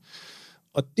positivt.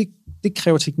 Og det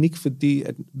kræver teknik, fordi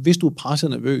at hvis du er presset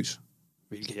og nervøs,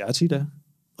 hvilket jeg tit er,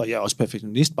 og jeg er også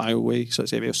perfektionist, by the way, så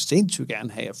jeg vil jo sindssygt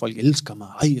gerne have, at folk elsker mig,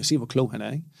 og se, hvor klog han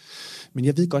er. Ikke? Men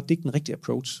jeg ved godt, det er ikke den rigtige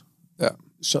approach. Ja.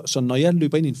 Så når jeg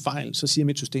løber ind i en fejl, så siger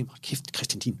mit system, kæft,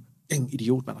 Kristian, din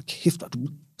idiot, man, kæft,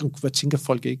 hvad tænker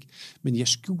folk ikke? Men jeg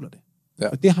skjuler det. Ja.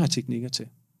 Og det har jeg teknikker til.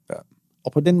 Ja.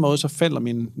 Og på den måde, så falder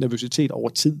min nervøsitet over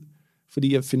tid,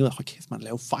 fordi jeg finder ud af, kæft, man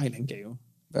laver fejl af en gave.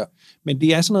 Ja. Men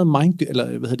det er sådan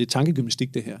noget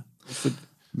tankegymnastik, det her.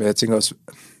 Men jeg tænker også,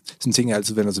 sådan en ting, jeg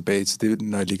altid vender tilbage til, det er,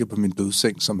 når jeg ligger på min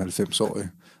dødsseng som 90-årig,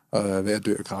 og er ved at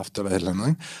dø af kræft eller et eller andet,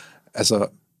 ikke? Altså,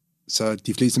 så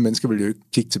de fleste mennesker vil jo ikke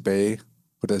kigge tilbage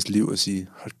på deres liv og sige,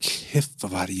 hold kæft, hvor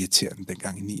var det irriterende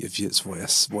dengang i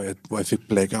 89, hvor jeg fik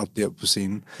blackout der på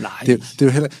scenen. Nej. Det er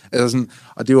jo heller, altså sådan,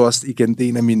 og det er jo også igen, det er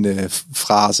en af mine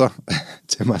fraser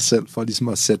til mig selv, for ligesom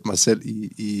at sætte mig selv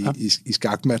i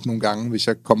skakmat nogle gange, hvis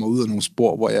jeg kommer ud af nogle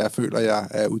spor, hvor jeg føler, at jeg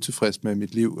er utilfreds med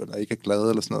mit liv, eller ikke er glad,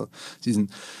 eller sådan noget. Så sådan,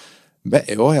 hvad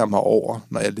ærger jeg mig over,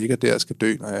 når jeg ligger der og skal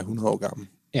dø, når jeg er 100 år gammel?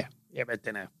 Ja, jamen,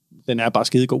 den er bare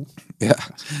skidegod. Ja.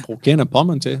 Provokerende på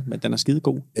man til, men den er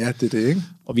skidegod. Ja, det er det, ikke?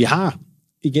 Og vi har,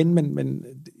 igen, men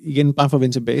igen, bare for at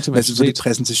vende tilbage til... Men selvfølgelig,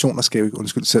 præsentationer skal jo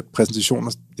ikke...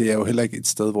 præsentationer, det er jo heller ikke et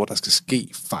sted, hvor der skal ske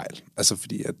fejl. Altså,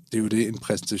 fordi at det er jo det, en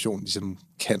præsentation ligesom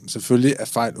kan. Selvfølgelig er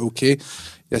fejl okay.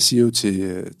 Jeg siger jo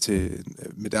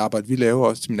med det arbejde, vi laver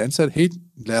også til min ansatte, hey,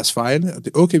 lad os fejle, og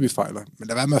det er okay, vi fejler. Men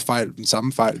lad være med at fejle den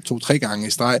samme fejl 2-3 gange i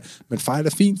streg. Men fejl er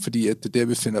fint, fordi at det er der,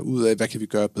 vi finder ud af, hvad kan vi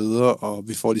gøre bedre, og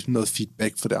vi får ligesom noget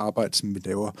feedback for det arbejde, som vi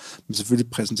laver. Men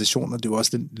selvfølgelig præsentationer, det er jo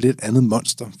også lidt andet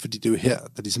monster, fordi det er jo her,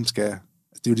 der ligesom skal...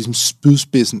 Det er jo ligesom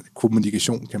spydspidsen af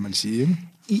kommunikation, kan man sige, ikke?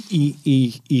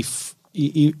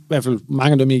 I hvert fald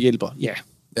mange af dem, jeg hjælper, ja.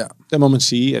 Der må man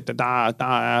sige, at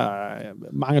der er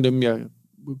mange af dem, jeg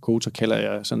coacher, kalder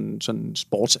jeg sådan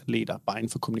sportsatleter, bare inden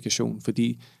for kommunikation,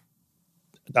 fordi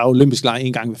der er olympisk lege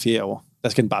 1 gang hver 4 år. Der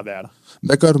skal den bare være der.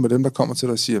 Hvad gør du med dem, der kommer til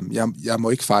dig og siger, jeg må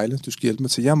ikke fejle, du skal hjælpe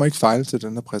mig til, jeg må ikke fejle til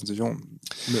den her præsentation?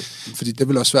 Fordi det er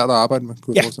vel også svært at arbejde med,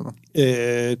 kunne jeg forestille mig?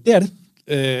 Det er det.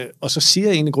 Og så siger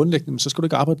jeg egentlig grundlæggende, så skal du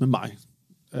ikke arbejde med mig.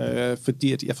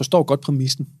 Fordi at jeg forstår godt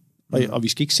præmissen, og vi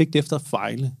skal ikke sigte efter at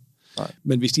fejle. Nej.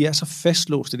 Men hvis de er så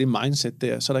fastlåst i det mindset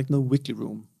der, så er der ikke noget wiggle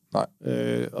room. Nej.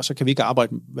 Og så kan vi ikke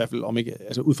arbejde, i hvert fald om ikke,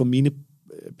 altså ud fra mine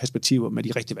perspektiver, med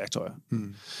de rigtige værktøjer.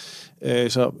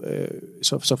 Så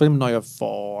for eksempel, når jeg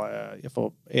får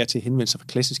af til henvendelser fra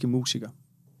klassiske musikere.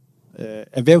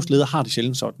 Erhvervsledere har det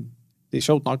sjældent sådan. Det er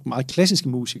sjovt nok meget klassiske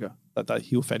musikere, der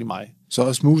hiver fat i mig. Så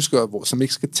også musikere, som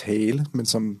ikke skal tale, men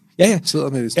som sidder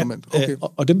med et instrument? Ja, okay.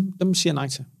 Og dem siger nej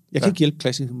til. Jeg kan ikke hjælpe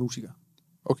klassiske musikere.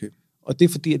 Okay. Og det er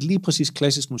fordi, at lige præcis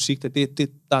klassisk musik, der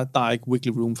er ikke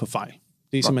wiggle room for fejl.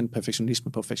 Det er simpelthen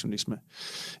perfektionisme.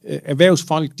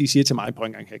 Erhvervsfolk, de siger til mig på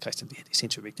en gang her, Kristian, det er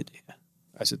sindssygt vigtigt, det her.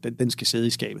 Altså, den skal sidde i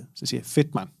skabet. Så siger jeg,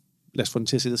 fedt mand, lad os få den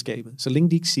til at sidde i skabet. Så længe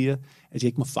de ikke siger, at jeg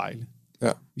ikke må fejle.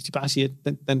 Ja. Hvis de bare siger,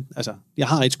 altså, jeg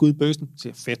har et skud i bøssen, så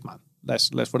siger jeg, fedt mand,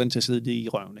 lad os få den til at sidde i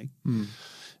røven, ikke?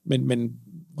 Men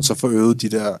og så få øvet de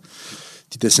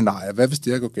der scenarier. Hvad hvis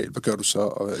det går galt? Hvad gør du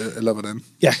så? Eller hvordan?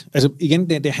 Ja, altså igen,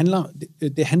 det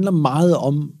handler meget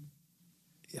om,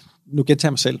 nu gentager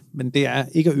jeg mig selv, men det er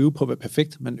ikke at øve på at være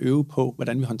perfekt, men øve på,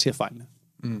 hvordan vi håndterer fejlene.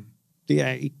 Det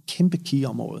er et kæmpe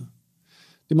key-område.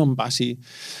 Det må man bare sige.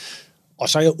 Og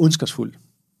så er jeg ondskabsfuld.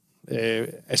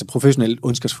 Altså professionelt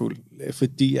ondskabsfuld.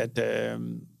 Fordi at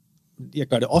jeg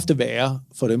gør det ofte værre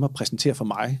for dem at præsentere for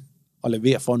mig og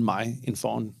levere foran mig end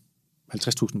foran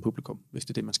 50.000 publikum, hvis det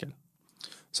er det, man skal.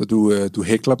 Så du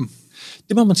hækler dem?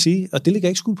 Det må man sige, og det ligger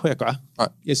ikke skud på, at jeg gør. Nej.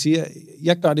 Jeg siger,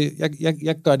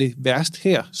 jeg gør det værst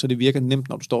her, så det virker nemt,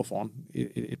 når du står foran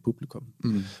et publikum.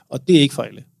 Og det er ikke for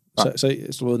alle.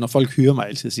 Så når folk hyrer mig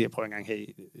altid, siger jeg, prøv en gang,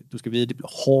 hey, du skal vide, at det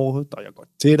bliver hårdt, og jeg går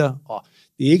til dig, og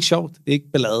det er ikke sjovt, det er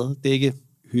ikke ballade, det er ikke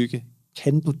hygge.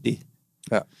 Kan du det?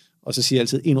 Ja. Og så siger jeg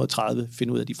altid, 1 ud af 30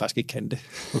 finder ud af, at de faktisk ikke kan det.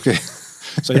 Okay.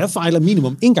 Så jeg fejler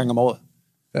minimum 1 gang om året.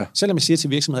 Ja. Selvom jeg siger til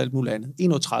virksomheder alt muligt andet, 1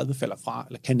 ud af 30 falder fra,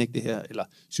 eller kan ikke det her, eller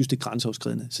synes, det er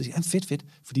grænseoverskridende, så siger jeg, fedt,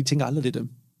 for de tænker aldrig, det er dem.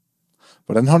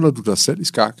 Hvordan holder du dig selv i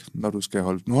skak, når du skal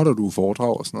holde... Nu holder du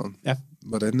foredrag og sådan noget. Ja.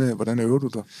 Hvordan øver du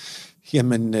dig?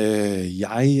 Jamen,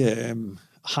 jeg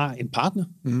har en partner,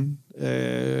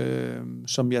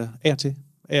 som jeg er til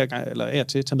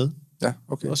tager med. Ja,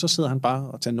 okay. Og så sidder han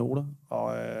bare og tager noter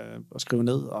og skriver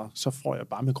ned, og så får jeg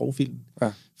bare med grovfilen.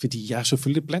 Ja. Fordi jeg er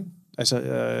selvfølgelig blandt. Altså,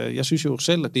 jeg synes jo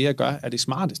selv, at det, jeg gør, er det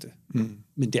smarteste.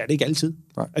 Men det er det ikke altid.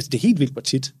 Nej. Altså, det er helt vildt, hvor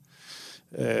tit.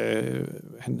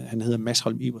 Han hedder Mads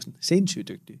Holm Iversen. Sindssygt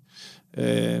dygtig.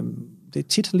 Det er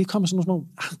tit, han lige kommer sådan nogle,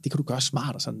 det kan du gøre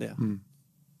smart og sådan der.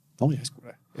 Nå, jeg skulle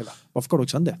da. Eller, hvorfor går du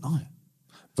ikke sådan der? Nå, ja.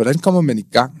 Hvordan kommer man i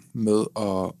gang med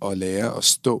at lære at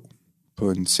stå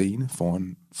på en scene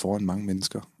foran mange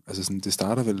mennesker? Altså, sådan, det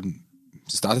starter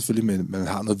selvfølgelig med, at man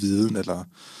har noget viden, eller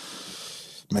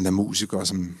man er musiker,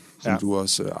 som du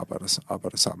også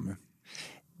arbejder sammen med.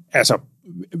 Altså,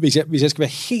 hvis jeg skal være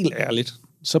helt ærlig,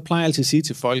 så plejer jeg altid at sige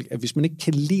til folk, at hvis man ikke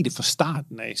kan lide det fra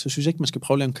starten af, så synes jeg ikke, man skal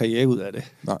prøve at lave en karriere ud af det.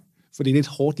 Nej. Fordi det er et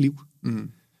hårdt liv.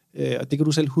 Og det kan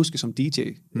du selv huske som DJ,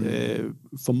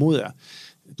 formoder jeg.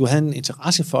 Du havde en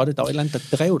interesse for det, der var et eller andet,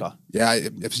 der drev dig. Ja,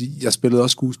 jeg spillede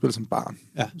også skuespil som barn,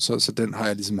 så den har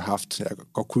jeg ligesom haft. Jeg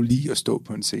godt kunne lide at stå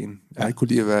på en scene. Jeg har ikke kunne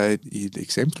lide at være i et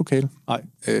eksamenslokale.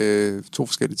 Nej. 2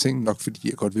 forskellige ting, nok fordi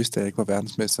jeg godt vidste, at jeg ikke var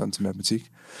verdensmesteren til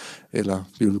matematik, eller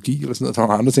biologi, eller sådan noget. Der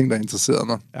var andre ting, der interesserede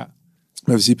mig. Ja.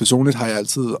 Men jeg vil sige, personligt har jeg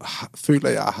altid følt,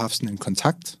 at jeg har haft sådan en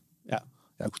kontakt,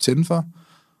 jeg kunne tænde for,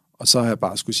 og så har jeg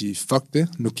bare skulle sige, fuck det,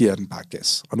 nu giver jeg den bare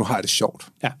gas, og nu har jeg det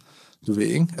sjovt. Ja. Du ved,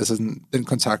 ikke? Altså sådan, den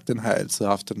kontakt, den har jeg altid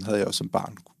haft, og den havde jeg også som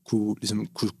barn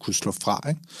kunne slå fra,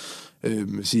 ikke? Jeg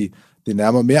vil sige, det er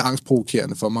nærmere mere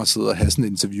angstprovokerende for mig at sidde og have sådan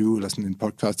en interview, eller sådan en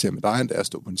podcast her med dig, end det er at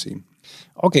stå på en scene.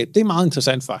 Okay, det er meget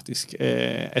interessant faktisk.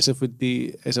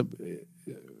 Fordi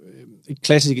et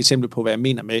klassisk eksempel på, hvad jeg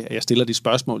mener med, at jeg stiller de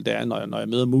spørgsmål, det er, når jeg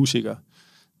møder musikere,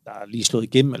 der er lige slået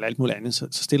igennem, eller alt muligt andet, så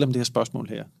stiller man det her spørgsmål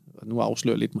her. Og nu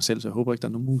afslører jeg lidt mig selv, så jeg håber ikke, der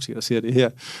er nogen musikere, der ser det her.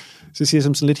 Så siger jeg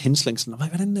sådan lidt henslæng,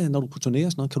 hvordan, når du er på turné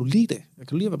og sådan noget, kan du lide det? Kan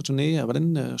du lide at være på turné, og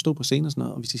hvordan stå på scenen og sådan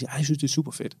noget? Og hvis de siger, jeg synes, det er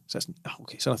super fedt, så er jeg sådan, ja,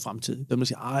 okay, så er der fremtid. Dem, der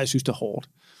siger, jeg synes, det er hårdt.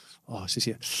 Og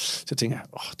så tænker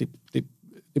jeg,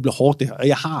 det bliver hårdt det her. Og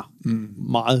jeg har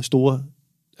meget store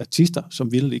artister,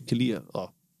 som virkelig ikke kan lide at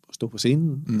stå på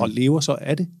scenen, og lever så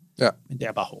af det. Ja. Men det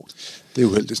er bare hårdt. Det er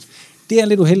uheldigt. Det er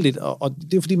lidt uheldigt, og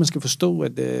det er fordi, man skal forstå,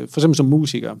 at for eksempel som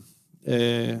musiker,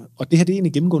 og det her det er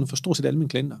egentlig gennemgående for stort set alle mine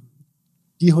klienter,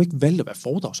 de har jo ikke valgt at være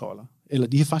foredragsholder, eller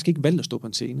de har faktisk ikke valgt at stå på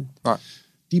en scene. Nej.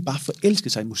 De er bare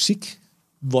forelsket sig i musik,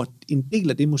 hvor en del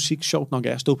af det musik, sjovt nok,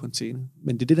 er at stå på en scene.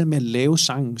 Men det er det der med at lave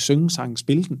sangen, synge sangen,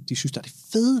 spille den, de synes, det er det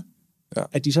fede. Ja.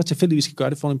 At de så tilfældigvis skal gøre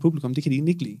det foran en publikum, det kan de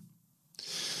egentlig ikke lide.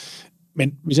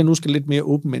 Men hvis jeg nu skal lidt mere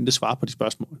åbenmændet svare på de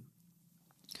spørgsmål.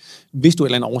 Hvis du af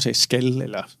en eller anden årsag skal,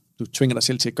 eller du tvinger dig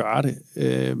selv til at gøre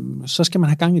det, så skal man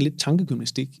have gang i lidt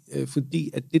tankegymnastik, fordi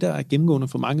at det, der er gennemgående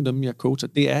for mange af dem, jeg coacher,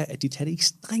 det er, at de tager det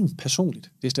ekstremt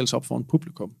personligt, det stiller sig op for en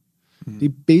publikum. Det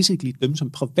er basically dem som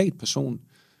privatperson,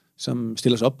 som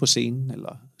stiller sig op på scenen,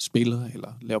 eller spiller,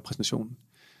 eller laver præsentationen.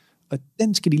 Og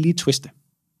den skal de lige twiste.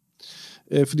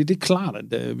 Fordi det er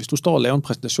klart, at hvis du står og laver en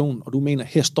præsentation, og du mener,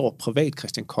 her står privat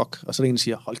Kristian Koch, og så er der en, der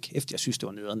siger, hold kæft, jeg synes, det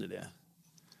var nederen det der.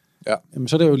 Ja. Jamen,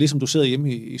 så er det jo ligesom, du sidder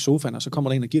hjemme i sofaen, og så kommer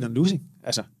der en og giver dig en lussing.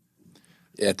 Altså.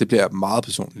 Ja, det bliver meget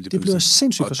personligt. Det bliver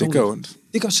sindssygt personligt. Det gør ondt.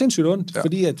 Det gør sindssygt ondt, ja.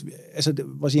 Fordi at,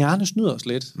 vores hjerne snyder os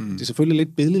lidt. Det er selvfølgelig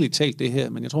lidt billedligt talt, det her,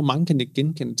 men jeg tror, mange kan ikke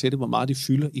genkende til det, hvor meget de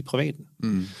fylder i privaten.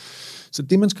 Så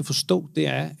det, man skal forstå, det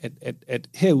er, at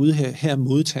herude her er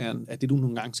modtageren af det, du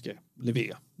nogle gange skal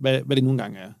levere. Hvad det nogle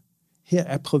gange er. Her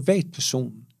er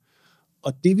privatpersonen.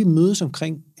 Og det, vi mødes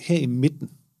omkring her i midten,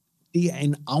 det er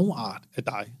en afart af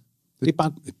dig. Det er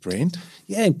bare et brand?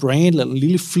 Ja, en brand, eller en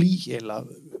lille fli, eller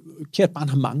kært barn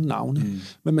har mange navne.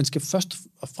 Men man skal først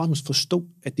og fremmest forstå,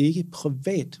 at det ikke er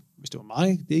privat, hvis det var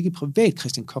mig, det er ikke privat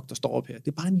Kristian Koch, der står op her. Det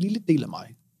er bare en lille del af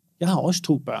mig. Jeg har også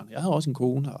 2 børn, jeg har også en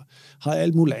kone, og har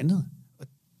alt muligt andet. Og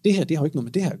det her, det har jo ikke noget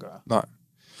med det her at gøre. Nej.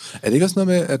 Er det ikke også noget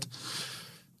med, at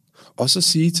også at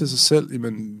sige til sig selv,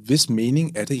 jamen, hvis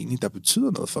mening er det egentlig, der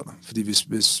betyder noget for dig? Fordi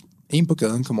hvis en på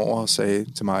gaden kom over og sagde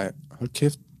til mig, hold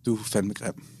kæft, du er fandme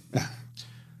grim. Ja.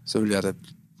 Så ville jeg da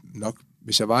nok,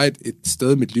 hvis jeg var et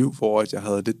sted i mit liv, hvor jeg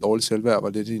havde lidt dårligt selvværd,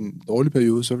 og lidt i en dårlig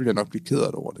periode, så ville jeg nok blive ked af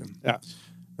det over det. Ja.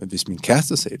 Men hvis min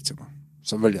kæreste sagde det til mig,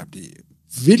 så ville jeg blive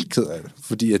vildt ked af det.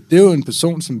 Fordi at det er jo en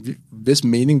person, som hvis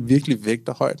mening virkelig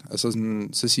vægter højt. Altså sådan,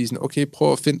 så sige sådan, okay,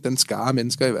 prøv at finde den skare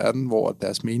mennesker i verden, hvor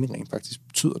deres mening rent faktisk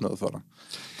betyder noget for dig.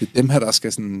 Det er dem her, der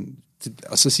skal sådan,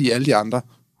 og så sige alle de andre.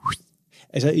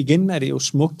 Altså igen er det jo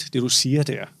smukt, det du siger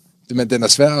der. Men den er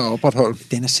svær at opretholde.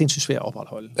 Den er sindssygt svær at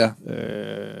opretholde. Ja.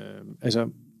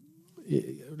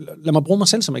 Lad mig bruge mig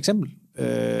selv som eksempel.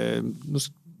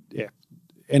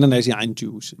 Ananas i egen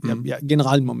juice.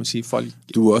 Generelt må man sige, folk...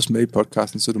 Du er også med i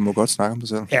podcasten, så du må godt snakke om dig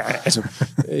selv. Ja, altså,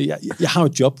 jeg har jo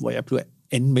et job, hvor jeg bliver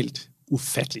anmeldt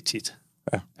ufatteligt tit.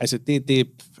 Ja. Altså, det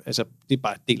er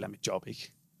bare en del af mit job,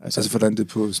 ikke? Altså hvordan det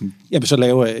på sådan... Jamen,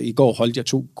 så i går holdt jeg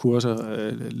 2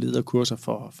 kurser, lederkurser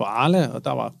for Arla, og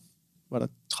der var der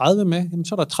 30 med. Jamen,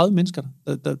 så er der 30 mennesker,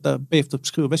 der bagefter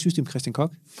beskriver, hvad synes de om Kristian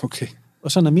Koch? Okay.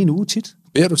 Og sådan er min uge tit.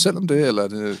 Beder du selv om det, eller er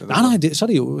det? Nej, så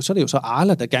er det jo så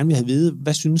Arla, der gerne vil have at vide,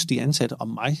 hvad synes de ansatte om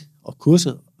mig og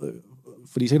kurset.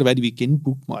 Fordi så kan det være, at de vil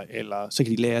genbooke mig, eller så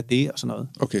kan de lære det og sådan noget.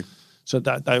 Okay. Så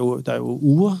der er jo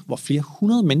uger, hvor flere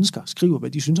 100 mennesker skriver,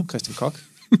 hvad de synes om Kristian Koch.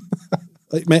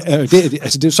 Men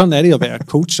sådan er det at være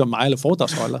coach som mig, eller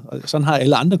foredragsholder. Og sådan har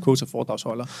alle andre coacher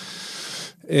foredragsholder.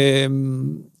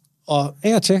 Og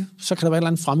af og til, så kan der være et eller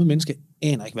andet fremmed menneske,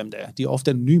 aner ikke, hvem det er. De er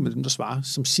ofte anonyme, dem der svarer,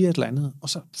 som siger et eller andet, og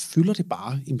så fylder det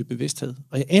bare i min bevidsthed.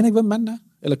 Og jeg aner ikke, hvem manden er,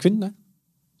 eller kvinden er.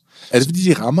 Er det, fordi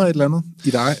de rammer et eller andet i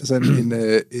dig? Altså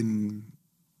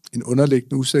en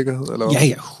underliggende usikkerhed? Eller?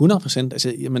 Ja, 100%.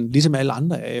 Altså, jamen, ligesom alle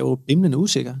andre er jeg jo bimlende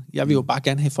usikker. Jeg vil jo bare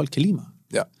gerne have, at folk kan lide mig.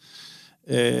 Ja.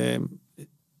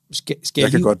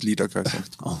 Jeg kan godt lide dig, Kristian.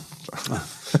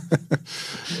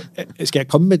 Skal jeg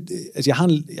komme med... Altså,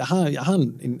 jeg har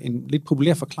en lidt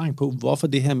populær forklaring på, hvorfor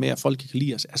det her med, at folk kan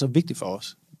lide os, er så vigtigt for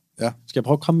os. Ja. Skal jeg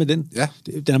prøve at komme med den? Ja.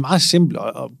 Den er meget simpel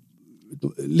og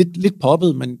lidt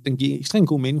poppet, men den giver ekstremt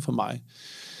god mening for mig.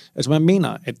 Altså, man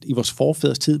mener, at i vores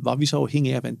forfædres tid var vi så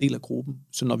afhængige af at være en del af gruppen.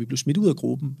 Så når vi blev smidt ud af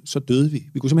gruppen, så døde vi.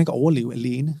 Vi kunne simpelthen ikke overleve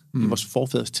alene i vores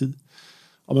forfædres tid.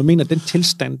 Og man mener, at den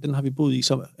tilstand, den har vi boet i,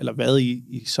 været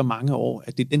i så mange år,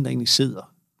 at det er den, der egentlig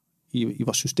sidder i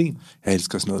vores system. Jeg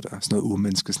elsker sådan noget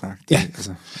urmenneskesnak. Ja.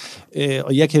 Altså.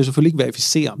 Og jeg kan jo selvfølgelig ikke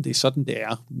verificere, om det er sådan, det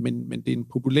er, men det er en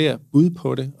populær bud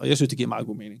på det, og jeg synes, det giver meget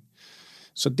god mening.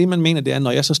 Så det, man mener, det er,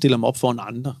 når jeg så stiller mig op foran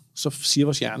andre, så siger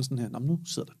vores hjerne sådan her, nu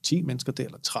sidder der 10 mennesker der,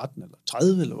 eller 13, eller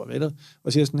 30, eller hvad ved du,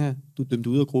 og siger sådan her, du er dømt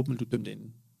ude af gruppen, eller du er dømt inden.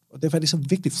 Og derfor er det så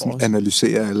vigtigt for os.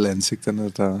 Analysere alle ansigterne,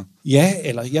 der... Ja,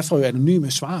 eller jeg får jo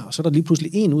anonyme svar, og så er der lige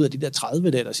pludselig en ud af de der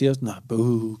 30 der siger sådan,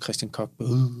 bøh, Kristian Koch,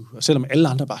 bøh. Og selvom alle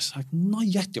andre bare har sagt, nå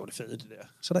ja, det var det fede det der.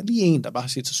 Så er der lige en, der bare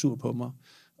siger sig sur på mig.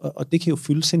 Og det kan jo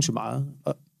fylde sindssygt meget.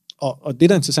 Og det,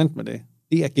 der er interessant med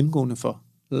det er gennemgående for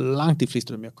langt de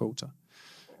fleste, der mere coacher.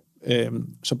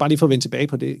 Så bare lige for at vende tilbage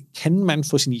på det, kan man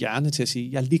få sin hjerne til at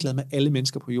sige, jeg er ligeglad med alle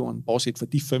mennesker på jorden, bortset fra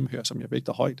de 5 her, som jeg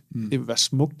vægter højt. Det vil være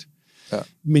smukt. Ja.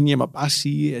 Men jeg må bare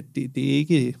sige, at det er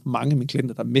ikke mange af mine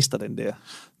klienter, der mister den der.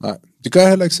 Nej, det gør jeg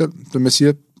heller ikke selv. Som jeg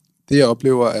siger, det jeg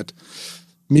oplever, at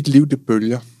mit liv, det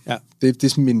bølger. Ja. Det er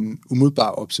sådan min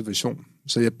umiddelbare observation.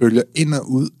 Så jeg bølger ind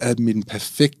og ud af min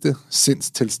perfekte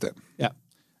sindstilstand. Ja.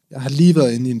 Jeg har lige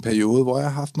været inde i en periode, hvor jeg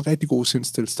har haft en rigtig god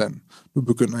sindstilstand. Nu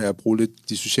begynder jeg at bruge lidt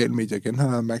de sociale medier igen,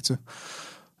 har jeg mærket til.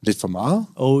 Lidt for meget.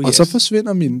 Og så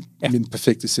forsvinder min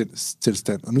perfekte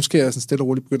sindstilstand. Og nu skal jeg sådan stille og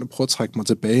roligt begynde at prøve at trække mig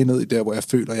tilbage ned i der, hvor jeg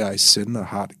føler, at jeg er i send og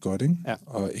har det godt. Ikke? Ja.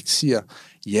 Og ikke siger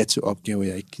ja til opgaver,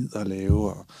 jeg ikke gider at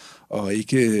lave. Og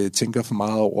ikke tænker for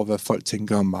meget over, hvad folk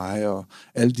tænker om mig. Og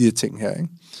alle de her ting her. Ikke?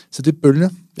 Så det bølger.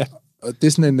 Ja. Og det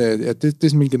er sådan det er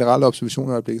sådan min generelle observation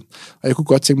i øjeblikket. Og jeg kunne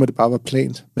godt tænke mig, at det bare var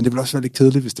plant. Men det ville også være lidt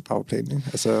kedeligt, hvis det bare var plant. Ikke?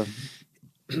 Altså...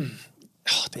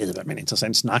 det er en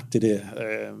interessant snak, det der.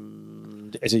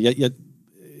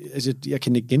 Jeg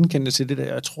kan ikke genkende det til det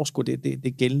der. Jeg tror sgu, det er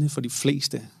gældende for de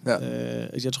fleste. Ja.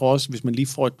 Jeg tror også, hvis man lige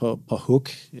får et par hook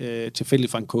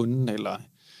tilfældigt fra en kunde, eller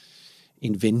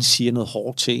en ven siger noget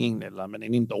hårdt til en, eller man er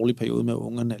inde i en dårlig periode med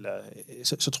ungerne, eller,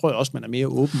 så tror jeg også, man er mere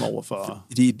åben over for...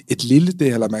 Et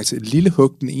lille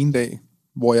hook den ene dag,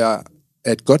 hvor jeg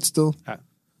er et godt sted,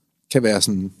 kan være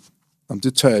sådan, om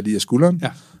det tør jeg lige af skulderen,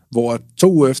 hvor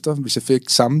 2 uger efter, hvis jeg fik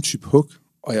samme type hook,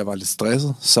 og jeg var lidt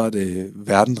stresset, så er det,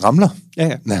 verden ramler.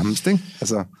 Ja. Nærmest, ikke?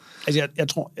 Altså,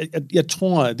 jeg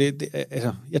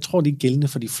tror, det er gældende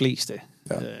for de fleste.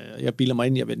 Ja. Jeg bilder mig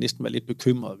ind, jeg vil næsten være lidt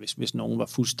bekymret, hvis nogen var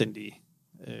fuldstændig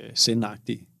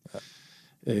sendagtig.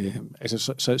 Ja.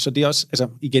 Så det er også,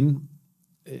 igen,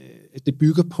 det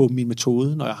bygger på min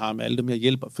metode, når jeg har med alle dem, jeg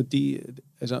hjælper, fordi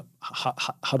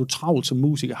har du travlt som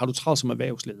musiker, har du travlt som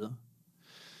erhvervsleder,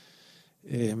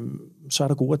 så er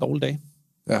der gode og dårlige dage.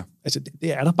 Ja.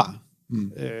 Det er der bare.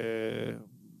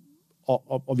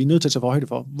 Og vi er nødt til at tage forhøjde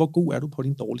for, hvor god er du på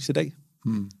din dårligste dag?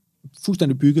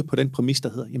 Fuldstændig bygget på den præmis, der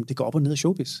hedder, jamen det går op og ned af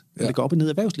showbiz, det går op og ned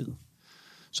af erhvervslivet.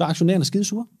 Så er aktionærerne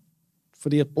skidesure,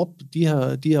 fordi at de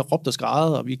har råbt og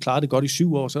skrædet, og vi klarer det godt i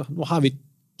 7 år, så nu har vi et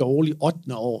dårligt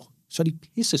 8. år, så er de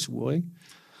pissesure, ikke?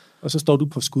 Og så står du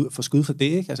for skud for det,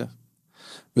 ikke?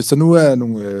 Hvis der nu er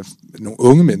nogle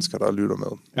unge mennesker, der lytter med,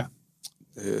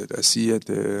 der siger, at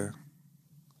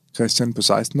Kristian på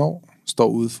 16 år står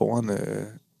ude foran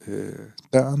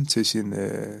døren til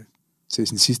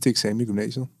sin sidste eksamen i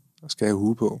gymnasiet, og skal have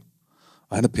hue på.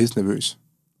 Og han er pisse nervøs,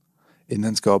 inden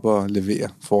han skal op og levere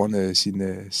foran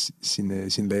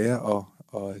sin lærer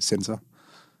og sensor.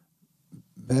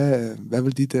 Hvad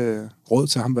vil dit råd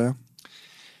til ham være?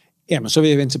 Jamen, så vil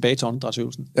jeg vende tilbage til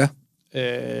åndedrætsøvelsen. Ja.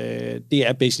 Det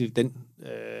er basically den,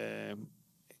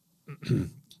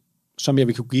 som jeg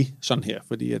vil kunne give sådan her,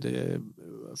 fordi at,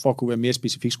 for at kunne være mere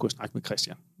specifik, skulle jeg snakke med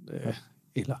Kristian,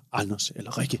 eller Anders,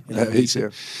 eller Rikke.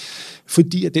 Eller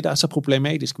fordi at det, der er så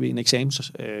problematisk ved en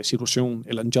eksamenssituation,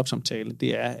 eller en jobsamtale,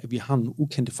 det er, at vi har nogle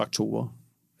ukendte faktorer,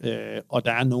 og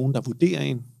der er nogen, der vurderer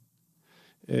en,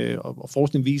 og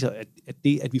forskning viser, at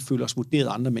det, at vi føler os vurderet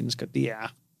af andre mennesker,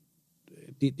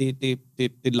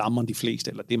 det lammer de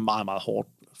fleste, eller det er meget, meget hårdt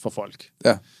for folk.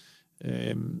 Ja.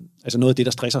 Noget af det,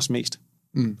 der stresser os mest.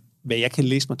 Hvad jeg kan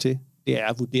læse mig til, det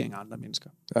er vurdering af andre mennesker.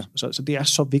 Ja. Så det er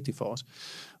så vigtigt for os.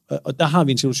 Og der har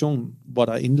vi en situation, hvor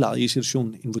der er indlejet i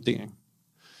situationen en vurdering.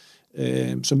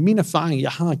 Så min erfaring,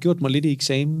 jeg har gjort mig lidt i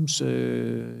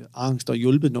eksamensangst og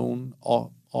hjulpet nogen,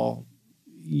 og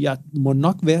jeg må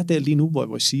nok være der lige nu, hvor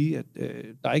jeg vil sige, at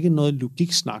der er ikke noget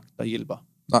logiksnak, der hjælper.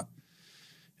 Nej.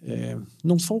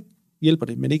 Nogle få hjælper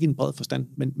det, men ikke i en bred forstand.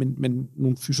 Men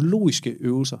nogle fysiologiske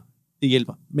øvelser, det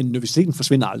hjælper. Men nervøsiteten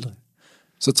forsvinder aldrig.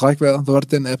 Så træk vejret. Hvad var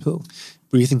det, den app hed?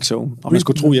 Breathing Zone. Og man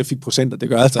skulle tro, at jeg fik procenter. Det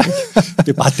gør altså ikke. Det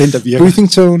er bare den, der virker.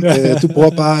 Breathing Zone. Du bruger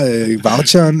bare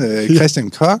voucheren. Kristian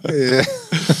Koch.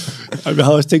 Og jeg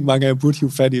har også tænkt, mange af jer burde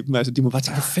hive fat i dem. De må bare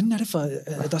tænke, hvad fanden er det for...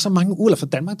 Der er så mange uler fra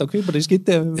Danmark, der køber det skidt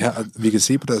der. Ja, og vi kan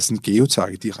se på deres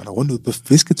geotarget. De render rundt ud på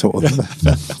fisketåret.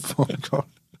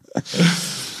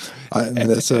 Nej, men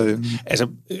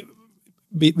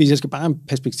hvis jeg skal bare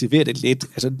perspektivere det lidt,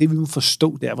 altså det vi må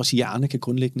forstå, det er, at vores hjerne kan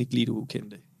grundlæggende ikke lide det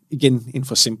ukendte. Igen, en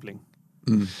forsimpling.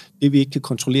 Det vi ikke kan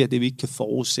kontrollere, det vi ikke kan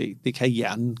forudse, det kan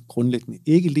hjernen grundlæggende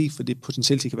ikke lide, for det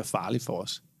potentielt kan være farligt for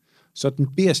os. Så den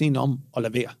beder os egentlig om at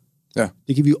lade være. Ja.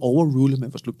 Det kan vi overrule med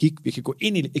vores logik. Vi kan gå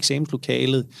ind i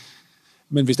eksamenslokalet,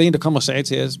 men hvis der er en, der kommer og sagde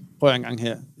til os, prøv en gang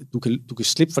her, du kan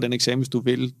slippe for den eksamen, hvis du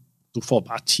vil, du får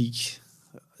bare 10,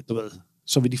 du ved,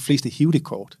 så vil de fleste hive det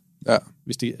kort. Ja.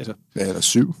 Hvis det, altså, ja, eller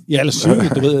 7. Ja, eller 7,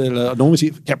 du ved, eller nogen vil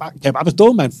sige, kan jeg bare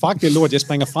bestå, man? Fuck det lort, jeg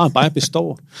springer fra og bare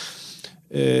består.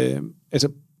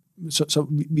 Så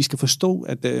vi skal forstå,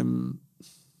 at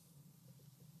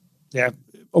ja,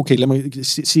 okay, lad mig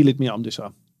sige lidt mere om det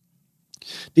så.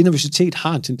 Det nervøsitet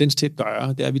har en tendens til at gøre,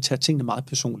 det er, at vi tager tingene meget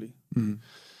personligt.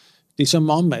 Det er som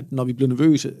om, at når vi bliver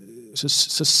nervøse,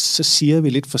 så siger vi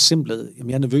lidt forsimplet, jamen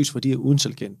jeg er nervøs, fordi jeg er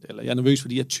uintelligent, eller jeg er nervøs,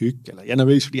 fordi jeg er tyk, eller jeg er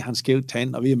nervøs, fordi jeg har en skæv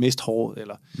tand, og vi har mistet håret,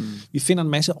 eller vi finder en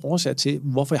masse årsager til,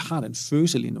 hvorfor jeg har den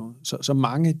følelse lige nu. Så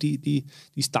mange, de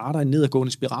starter en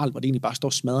nedadgående spiral, hvor de egentlig bare står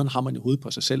smadret og hammer i hovedet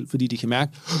på sig selv, fordi de kan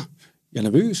mærke, jeg er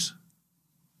nervøs,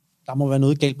 der må være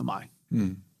noget galt med mig.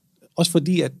 Også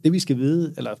fordi, at det vi skal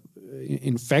vide, eller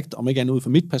en fact, om ikke andet ud fra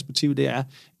mit perspektiv, det er,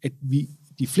 at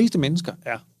de fleste mennesker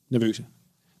er nervøse.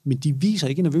 Men de viser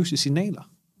ikke nervøse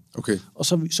signaler. Okay. Og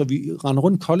så vi render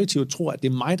rundt kollektivt og tror, at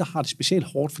det er mig, der har det specielt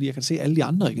hårdt, fordi jeg kan se, at alle de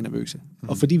andre ikke er nervøse.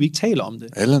 Og fordi vi ikke taler om det.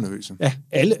 Alle er nervøse. Ja,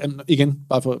 alle. Igen,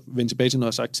 bare for at vende tilbage til noget,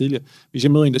 jeg har sagt tidligere. Hvis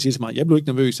jeg møder en, der siger til mig, jeg blev ikke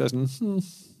nervøs, så er jeg sådan,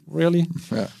 really?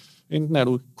 Ja. Enten er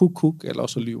du kuk, eller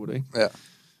også lyver det, ikke? Ja.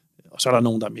 Og så er der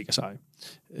nogen, der er mega seje.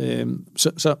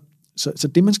 Så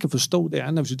det, man skal forstå, det er,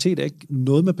 at nervøsitet er ikke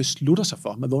noget, man beslutter sig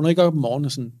for. Man vågner ikke op om morgenen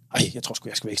og sådan, jeg tror sgu,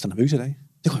 jeg skal være ekstra nervøs i dag.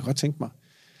 Det kunne jeg godt tænke mig.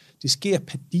 Det sker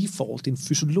per default. Det er en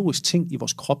fysiologisk ting i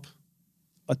vores krop.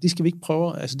 Og det skal vi ikke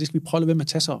prøve, altså det skal vi prøve at lade være med at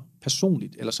tage så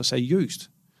personligt, eller så seriøst.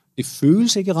 Det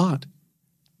føles ikke rart.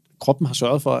 Kroppen har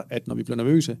sørget for, at når vi bliver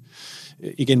nervøse,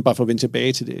 igen bare for at vende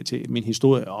tilbage til min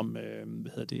historie om,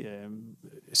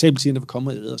 sabeltigeren, der vil komme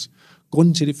og æde os.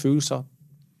 Grunden til, det føles så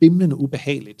bimlende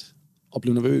ubehageligt at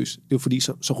blive nervøs, det er jo fordi,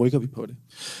 så rykker vi på det.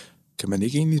 Kan man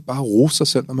ikke egentlig bare rose sig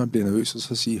selv, når man bliver nervøs, og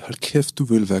så sige, hold kæft, du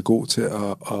vil være god til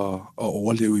at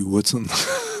overleve i urtiden?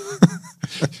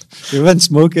 Det var en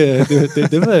smuk...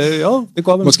 det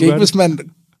går, man måske ikke, hvis man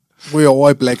ryger over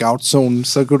i blackout-zonen,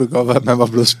 så kunne det godt være, at man var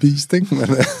blevet spist, ikke? Men,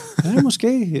 ja,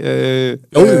 måske.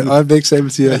 Øjeblik,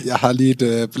 Sabel siger, jeg har lige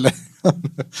et blackout.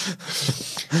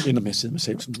 Ender med at sidde med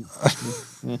Sabel.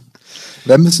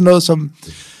 Hvad med sådan noget som...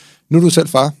 Nu er du selv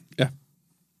far. Ja.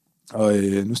 Og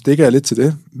nu stikker jeg lidt til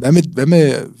det. Hvad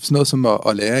med sådan noget som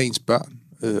at lære ens børn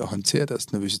at håndtere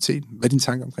deres nervøsitet? Hvad er dine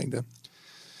tanker omkring det?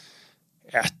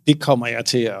 Ja, det kommer jeg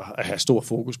til at have stor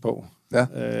fokus på. Ja.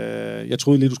 Jeg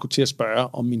troede lige, du skulle til at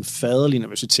spørge om min faderlige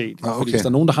nervøsitet. Okay. Fordi hvis der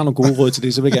er nogen, der har nogle gode råd til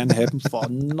det, så vil jeg gerne have dem. For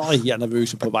når jeg er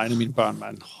nervøse på vegne af mine børn,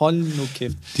 man. Hold nu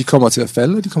kæft. De kommer til at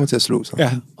falde, og de kommer til at slå sig.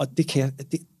 Ja, og det kan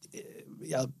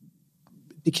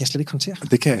jeg slet ikke håndtere.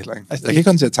 Det kan jeg heller ikke. Altså, jeg kan ikke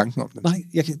håndtere tanken om det. Nej,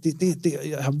 jeg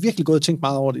har virkelig gået og tænkt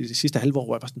meget over det de sidste halve år,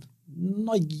 hvor jeg bare sådan,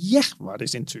 var det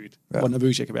sindssygt, hvor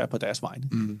nervøs jeg kan være på deres vegne.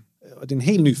 Og det er en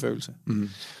helt ny følelse.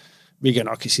 Hvilket jeg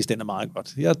nok i sidste ende er meget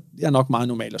godt. Jeg er nok meget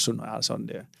normal og sund, når jeg har sådan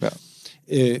der.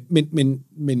 Ja.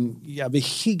 Men jeg vil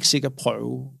helt sikkert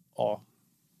prøve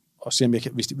at se, om jeg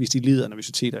kan, hvis de lider af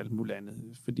nervøsitet og alt muligt andet.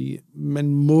 Fordi man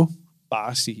må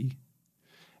bare sige,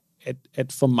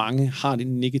 at for mange har det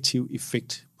en negativ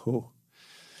effekt på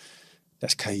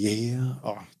deres karriere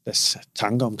og deres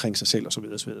tanker omkring sig selv osv.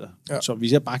 Ja. Så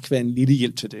hvis jeg bare kan være en lille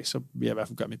hjælp til det, så vil jeg i hvert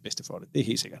fald gøre mit bedste for det. Det er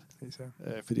helt sikkert.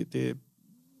 Fordi det,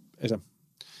 altså,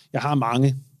 jeg har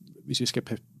mange, hvis vi skal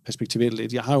perspektivere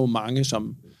lidt, jeg har jo mange,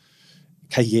 som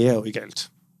karriere er jo ikke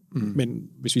alt. Men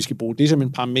hvis vi skal bruge det som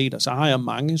en parameter, så har jeg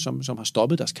mange, som har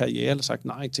stoppet deres karriere eller sagt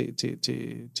nej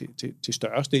til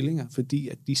større stillinger, fordi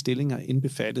at de stillinger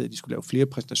indbefattede, at de skulle lave flere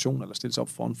præstationer eller stille sig op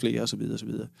foran flere osv.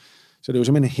 Så det er jo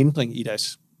simpelthen en hindring i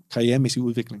deres karrieremæssige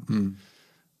udvikling.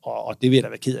 Og det vil jeg da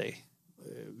være ked af,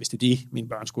 hvis det er det, mine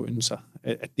børn skulle ønske sig,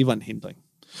 at det var en hindring.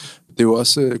 Det er jo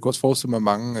også godt forestille mig, at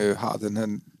mange har den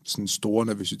her sådan store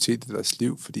nervøsitet i deres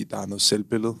liv, fordi der er noget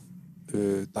selvbillede,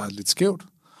 der er lidt skævt.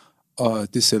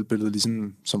 Og det selvbillede,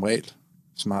 ligesom som regel,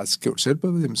 som har et skævt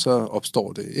selvbillede, jamen, så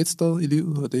opstår det et sted i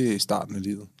livet, og det er i starten af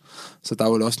livet. Så der er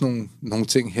jo også nogle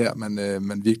ting her,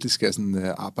 man virkelig skal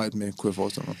sådan, arbejde med, kunne jeg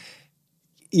forestille mig.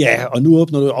 Ja, og nu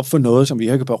åbner du op for noget, som vi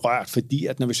har ikke berørt, fordi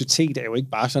at nervøsitet er jo ikke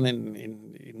bare sådan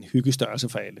en hyggestørrelse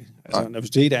for alle. Altså,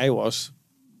 nervøsitet er jo også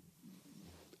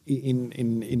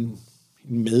en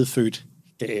medfødt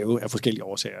gave af forskellige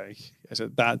årsager, ikke? Altså,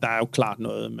 der er jo klart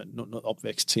noget med noget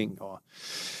opvækstting,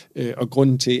 og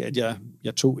grunden til, at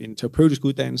jeg tog en terapeutisk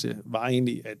uddannelse, var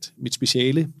egentlig, at mit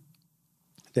speciale,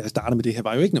 da jeg startede med det her,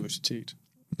 var jo ikke nervøsitet.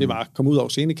 Det var at komme ud over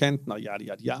scenekanten, og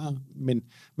men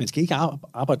man skal ikke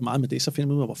arbejde meget med det, så finder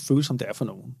man ud af, hvor følsomt det er for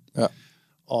nogen. Ja.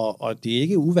 Og det er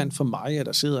ikke uvandt for mig, at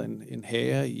der sidder en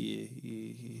herre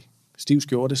i stiv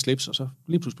skjorte, slips, og så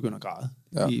lige pludselig begynder at græde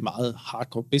i meget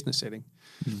hardcore business setting.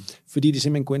 Fordi det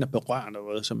simpelthen går ind og berører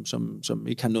noget, som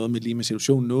ikke har noget med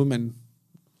situationen, noget men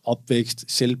opvækst,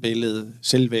 selvbillede,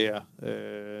 selvværd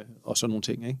og sådan nogle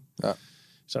ting. Ikke? Ja.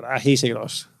 Så der er helt sikkert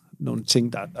også nogle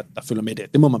ting, der følger med det.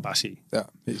 Det må man bare sige. Ja,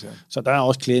 helt sikkert. Så der er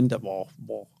også klienter, hvor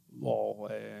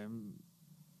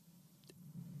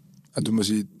og du må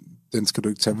sige, den skal du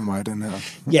ikke tage med mig, den her.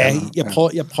 Ja,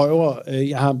 jeg prøver.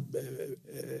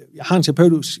 Jeg har en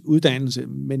terapeutisk uddannelse,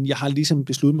 men jeg har ligesom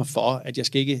besluttet mig for, at jeg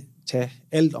skal ikke tage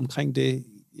alt omkring det.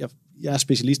 Jeg er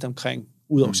specialist omkring,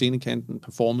 ud over scenekanten,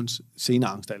 performance,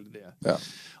 sceneangst og alt det der. Ja.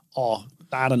 Og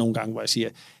der er der nogle gange, hvor jeg siger,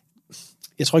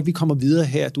 jeg tror ikke, vi kommer videre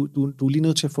her. Du er lige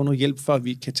nødt til at få noget hjælp, før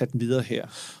vi kan tage den videre her.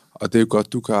 Og det er jo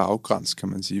godt, du kan afgrænse, kan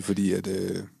man sige, fordi at,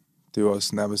 det er jo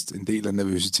også nærmest en del af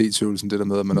nervøsitetsøvelsen, det der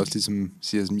med, at man også ligesom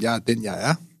siger, at jeg er den, jeg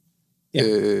er.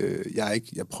 Ja.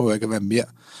 Jeg prøver ikke at være mere.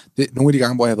 Nogle af de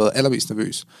gange, hvor jeg har været allermest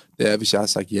nervøs, det er, hvis jeg har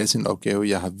sagt ja til en opgave,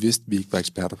 jeg har vidst, vi ikke var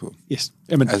eksperter på. Yes.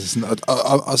 Jamen. Altså sådan,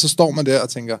 og så står man der og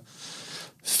tænker,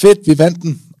 fedt, vi vandt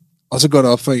den, og så går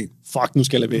det op for en. Fuck, nu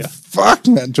skal jeg levere. Fuck,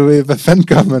 man, du ved, hvad fanden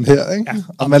gør man her, ikke? Ja.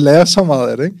 Og man lærer så meget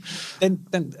af det, ikke?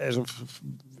 Altså,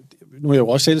 nu er jeg jo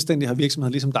også selvstændig, har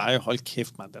virksomhed ligesom dig, hold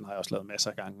kæft, man, den har jeg også lavet masser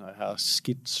af gange, og jeg har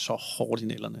skidt så hårdt i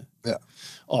nælderne. Ja.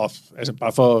 Og altså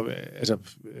bare for,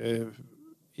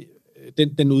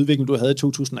 den udvikling, du havde i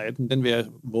 2018, den vil jeg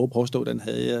våge påstå, den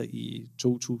havde jeg i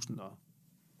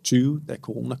 2020, da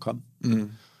corona kom.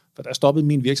 For der stoppede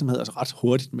min virksomhed altså ret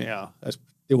hurtigt med at,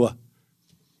 det var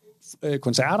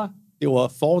koncerter, det var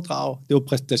foredrag, det var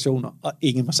præsentationer, og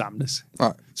ingen må samles.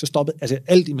 Nej. Så stoppede, altså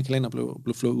alt i min kalender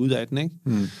blev flået ud af den, ikke?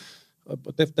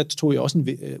 Og der tog jeg også en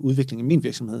udvikling i min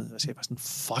virksomhed, og sagde bare sådan,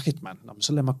 fuck it, mand,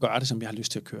 så lad mig gøre det, som jeg har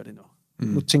lyst til at køre det nu.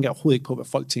 Nu tænker jeg overhovedet ikke på, hvad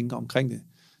folk tænker omkring det.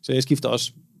 Så jeg skifter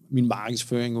også min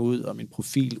markedsføring ud, og min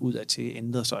profil ud af til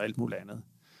ændret sig og alt muligt andet.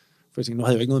 For jeg tænkte, nu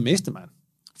havde jeg jo ikke noget at miste, mand.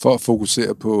 For at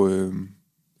fokusere på,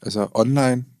 altså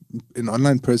online, en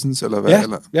online presence, eller hvad? Ja,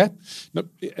 eller? Ja. Nå,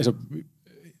 altså,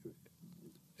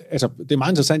 det er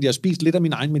meget interessant, jeg har spist lidt af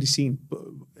min egen medicin,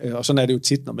 og sådan er det jo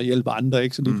tit, når man hjælper andre,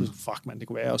 ikke? Så lige pludselig, fuck man, det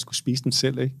kunne være, at jeg også skulle spise den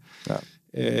selv, ikke?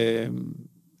 Ja.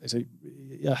 Altså,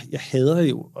 jeg hader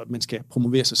jo, at man skal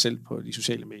promovere sig selv på de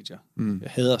sociale medier.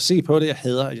 Jeg hader at se på det, jeg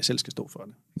hader, at jeg selv skal stå for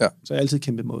det. Ja. Så jeg har altid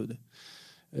kæmpet mod det.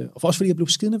 Og for også fordi jeg blev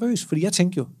skide nervøs, fordi jeg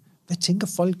tænkte jo, hvad tænker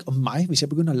folk om mig, hvis jeg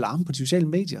begynder at larme på de sociale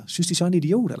medier? Synes de så er en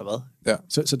idiot, eller hvad? Ja.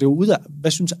 Så det er jo ud af,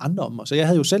 hvad synes andre om mig? Så jeg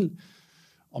havde jo selv,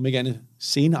 om ikke andet,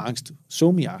 sceneangst,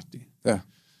 somi-agtig. Ja.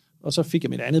 Og så fik jeg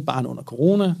mit andet barn under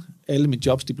corona. Alle mine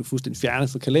jobs, de blev fuldstændig fjernet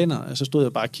fra kalenderen, og så stod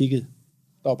jeg bare og kiggede.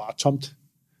 Der var bare tomt.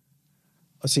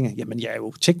 Og så tænkte jeg, jamen jeg er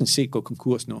jo teknisk set gået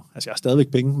konkurs nu. Altså jeg har stadigvæk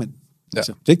penge, men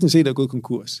altså, teknisk set er jeg gået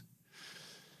konkurs.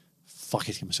 Fuck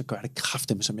it, jamen så gør jeg det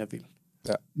kraftedeme, som jeg vil.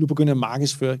 Ja. Nu begynder jeg at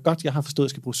markedsføre. Godt, jeg har forstået, at jeg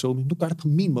skal bruge Zoom. Nu gør det på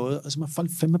min måde, og så må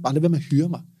folk fandme bare lade være med at hyre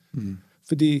mig.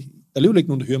 Fordi der er alligevel ikke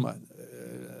nogen, der hyrer mig.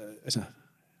 Altså,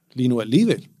 lige nu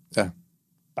alligevel. Ja.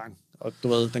 Bang. Og du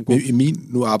ved, den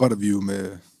går. Nu arbejder vi jo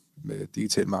med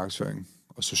digital markedsføring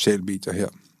og sociale medier her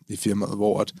i firmaet,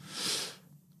 hvor at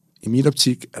i min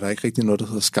optik er der ikke rigtig noget, der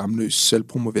hedder skamløs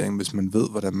selvpromovering, hvis man ved,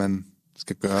 hvordan man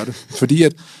skal gøre det. Fordi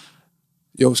at,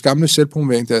 jo, skamløs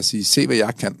selvpromovering, det er at sige, se hvad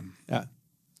jeg kan. Ja.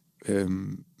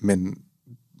 Men,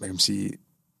 hvad kan man sige,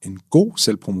 en god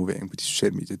selvpromovering på de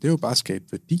sociale medier, det er jo bare at skabe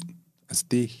værdi. Altså,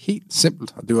 det er helt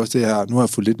simpelt, og det er også det her, nu har jeg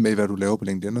fået lidt med, hvad du laver på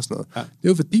LinkedIn og sådan noget. Ja. Det er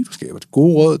jo værdi, du skaber. Det er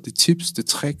gode råd, det er tips, det er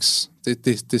tricks, det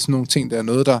er sådan nogle ting, der er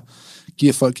noget, der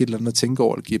giver folk et eller andet at tænke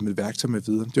over, eller giver dem et værktøj med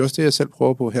videre. Det er også det, jeg selv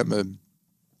prøver på her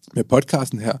med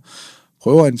podcasten her.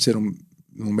 Prøver at invitere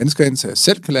nogle mennesker ind, så jeg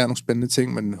selv kan lære nogle spændende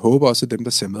ting, men håber også, at dem,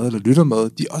 der ser med eller lytter med,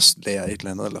 de også lærer et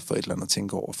eller andet, eller får et eller andet at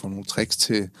tænke over, for nogle tricks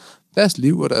til deres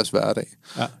liv og deres hverdag.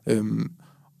 Ja.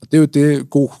 Og det er jo det,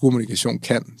 god kommunikation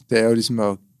kan. Det er jo ligesom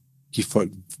at give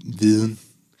folk viden.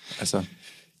 Altså,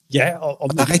 ja,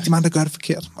 og der er rigtig mange, der gør det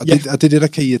forkert. Og, det er det, der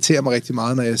kan irritere mig rigtig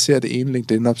meget, når jeg ser det ene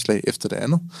LinkedIn-opslag efter det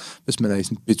andet. Hvis man er i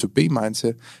sådan et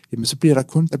B2B-mindset, jamen så bliver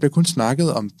der bliver kun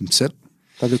snakket om dem selv.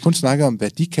 Der bliver kun snakket om, hvad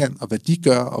de kan, og hvad de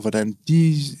gør, og hvordan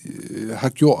de har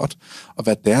gjort, og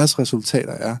hvad deres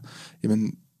resultater er.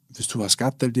 Jamen, hvis du har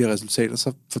skabt alle de her resultater,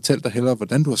 så fortæl dig hellere,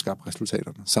 hvordan du har skabt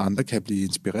resultaterne, så andre kan blive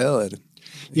inspireret af det.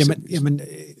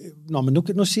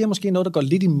 Nu siger jeg måske noget, der går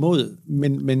lidt imod,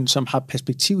 men som har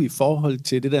perspektiv i forhold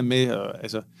til det der med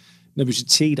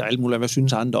nervøsitet og alt muligt, hvad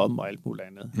synes andre om og alt muligt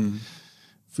andet. Mm.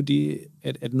 Fordi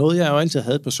at noget, jeg jo altid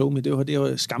havde på SoMe, det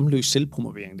var skamløs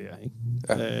selvpromovering der. Ikke?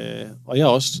 Ja. Og jeg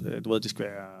også, det skal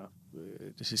være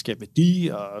det skal værdi,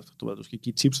 og du skal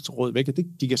give tips til råd væk, og det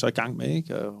gik jeg så i gang med,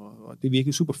 ikke? Og det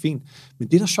virkede super fint. Men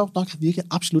det, der sjovt nok har virket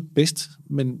absolut bedst,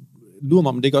 men lurer mig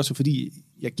om det ikke også, fordi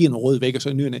jeg giver noget råd væk, og så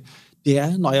i nyerne, det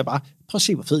er, når jeg bare, prøv at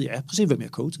se, hvor fed jeg er, prøv at se, hvem jeg er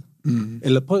coachet.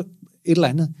 Eller prøv et eller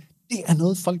andet. Det er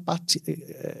noget, folk bare,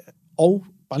 og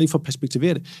bare lige for at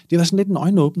perspektivere det, det var sådan lidt en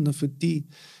øjenåbner, fordi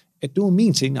at det var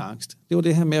min angst. Det var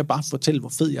det her med at bare fortælle, hvor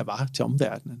fed jeg var til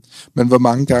omverdenen. Men hvor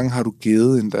mange gange har du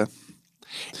givet endda?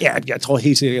 Ja, jeg tror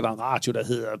helt sikkert, at der er en radio, der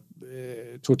hedder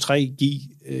 2-3 giv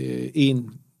 1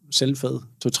 selvfed,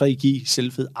 2-3 giv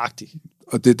selvfed-agtig.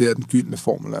 Og det er der, den gyldne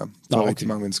formel er for rigtig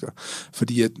mange mennesker.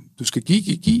 Fordi at du skal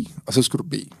give, og så skal du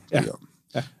bede. Ja.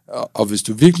 Ja. Og hvis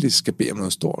du virkelig skal bede om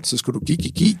noget stort, så skal du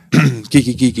give,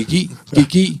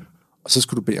 og så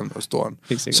skal du bede om noget stort.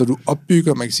 Så du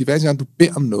opbygger, man kan sige, hver gang du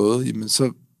beder om noget, jamen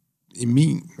så i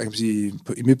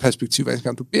mit perspektiv, hver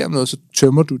gang du beder om noget, så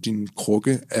tømmer du din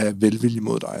krukke af velvilje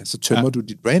mod dig. Så tømmer du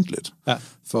dit brand lidt. Ja.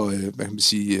 For,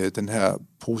 den her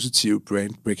positive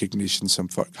brand recognition, som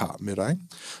folk har med dig.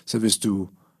 Så hvis du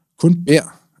kun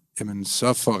beder, jamen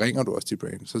så forringer du også dit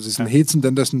brand. Så det er sådan helt sådan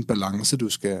den der sådan balance, du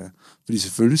skal, fordi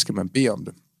selvfølgelig skal man bede om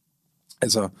det.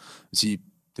 Altså,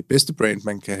 det bedste brand,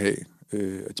 man kan have,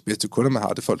 de bedste kunder, man har,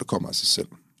 det er folk, der kommer af sig selv.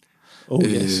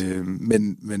 Yes.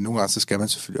 Men nogle gange, så skal man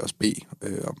selvfølgelig også bede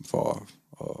for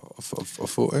at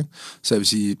få, ikke? Så jeg vil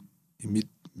sige,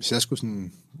 hvis jeg skulle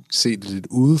sådan se det lidt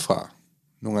udefra,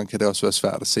 nogle gange kan det også være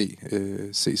svært at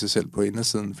se sig selv på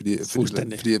indersiden, fordi at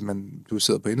du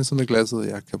sidder på indersiden af glasset, og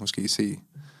jeg kan måske se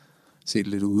det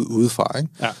lidt udefra, ikke?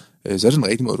 Ja. Så er det den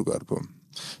rigtige måde, du gør det på.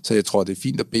 Så jeg tror, det er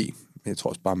fint at bede, men jeg tror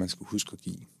også bare, man skal huske at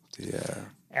give.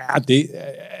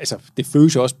 Det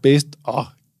føles jo også bedst at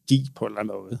give på en eller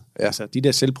anden måde. Ja. Altså, de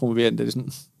der selvpromoverende, det er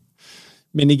sådan...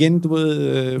 Men igen, du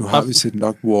ved... Nu har vi set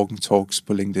nok walk and talks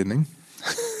på LinkedIn, ikke?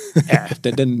 Ja,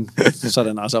 så er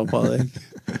den også afprøvet,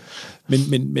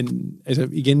 ikke? Men altså,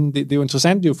 igen, det er jo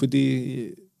interessant jo, fordi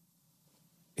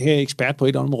her er jeg ekspert på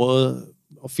et område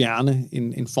at fjerne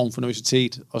en form for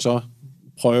nervøsitet, og så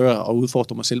prøve at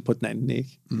udfordre mig selv på den anden,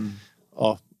 ikke? Mm.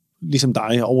 Og ligesom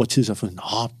dig over tid, så har jeg fundet,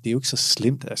 det er jo ikke så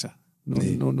slemt, altså.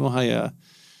 Nu har jeg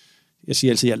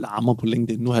siger altid, at jeg larmer på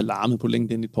LinkedIn. Nu har jeg larmet på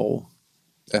LinkedIn i et par år.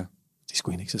 Ja. Det er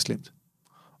sgu egentlig ikke så slemt.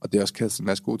 Og det er også kastet en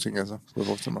masse gode ting, altså. Skulle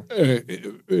jeg forestille mig.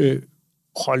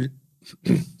 Hold.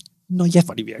 Nå ja,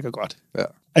 for det virker godt. Ja.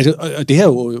 Altså, og det har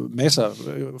jo masser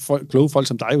af kloge folk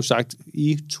som dig jo sagt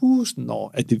i 1000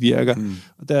 år, at det virker. Mm.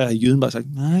 Og der har jyden bare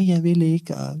sagt, nej, jeg vil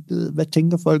ikke. Og, hvad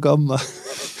tænker folk om mig?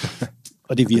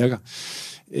 Og det virker.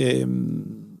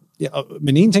 Ja,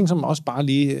 men en ting, som også bare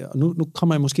lige, og nu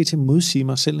kommer jeg måske til at modsige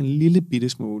mig selv en lille bitte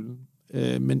smule,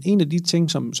 men en af de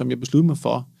ting, som jeg besluttede mig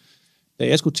for, da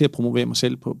jeg skulle til at promovere mig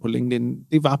selv på LinkedIn,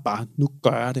 det var bare, nu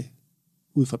gør jeg det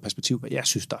ud fra perspektiv, hvad jeg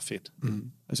synes, der er fedt. Mm.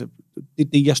 Altså, det er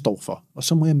det, jeg står for, og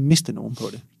så må jeg miste nogen på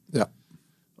det. Ja.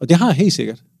 Og det har jeg helt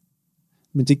sikkert.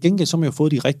 Men til gengæld, så må jeg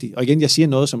fået de rigtige. Og igen, jeg siger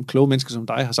noget, som kloge mennesker som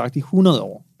dig har sagt i 100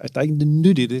 år, at der er ikke noget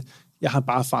nyt i det. Jeg har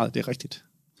bare erfaret det rigtigt.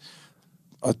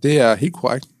 Og det er helt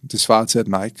korrekt. Det svarer til, at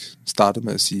Nike startede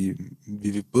med at sige, vi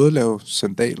vil både lave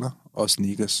sandaler og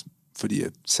sneakers. Fordi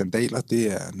at sandaler,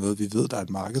 det er noget, vi ved, der er et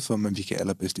marked for, men vi kan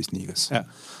allerbedst i sneakers. Ja.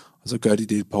 Og så gør de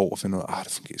det et par år og finder ud af,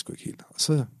 det fungerer sgu ikke helt. Og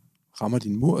så rammer de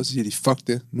en mur, og så siger de, fuck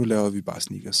det, nu laver vi bare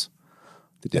sneakers.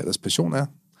 Det er der, deres passion er.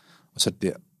 Og så er det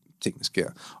der, tingene sker.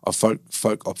 Og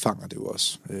folk opfanger det jo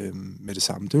også med det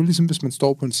samme. Det er jo ligesom, hvis man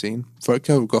står på en scene. Folk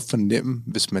kan jo godt fornemme,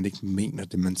 hvis man ikke mener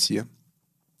det, man siger.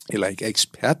 Eller ikke er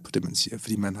ekspert på det, man siger,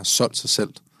 fordi man har solgt sig selv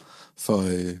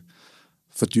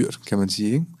for dyrt, kan man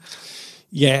sige, ikke?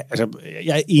 Ja, altså,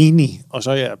 jeg er enig, og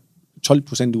så er jeg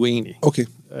 12% uenig. Okay.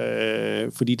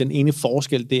 Fordi den ene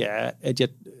forskel, det er, at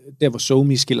der hvor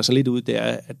SoMe skiller sig lidt ud, det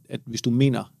er, at hvis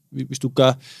du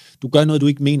gør noget, du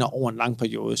ikke mener over en lang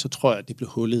periode, så tror jeg, at det bliver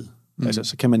hullet. Mm. Altså,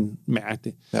 så kan man mærke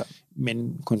det. Ja.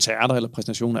 Men koncerter eller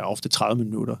præsentationer er ofte 30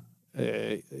 minutter.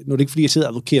 Nu er det ikke, fordi jeg sidder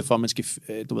og advokerer for, at man skal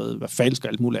være falsk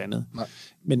og alt muligt andet.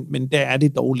 Men der er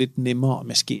det dog lidt nemmere at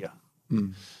maskere.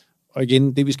 Mm. Og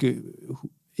igen, det vi skal...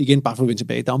 Igen, bare for at vende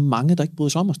tilbage, der er mange, der ikke bryder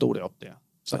sig om at stå deroppe der.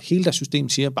 Så hele deres system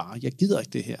siger bare, jeg gider ikke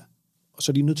det her. Og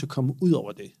så er de nødt til at komme ud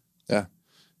over det. Ja.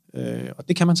 Og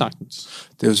det kan man sagtens.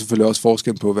 Det er jo selvfølgelig også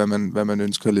forskel på, hvad man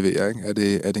ønsker at levere.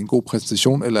 Ikke? Er det en god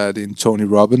præsentation, eller er det en Tony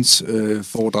Robbins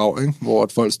foredrag, ikke? Hvor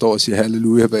at folk står og siger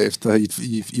halleluja bagefter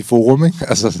i forum? Ikke?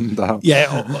 Altså sådan, Ja,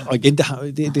 og igen,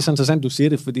 det er så interessant, du siger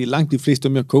det, fordi langt de fleste,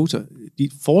 dem jeg coacher, de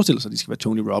forestiller sig, at de skal være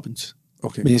Tony Robbins.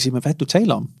 Okay. Men jeg siger, hvad du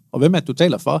taler om? Og hvem er det, du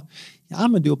taler for? Ja,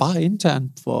 men det er jo bare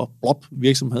internt for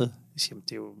virksomhed. Jeg siger,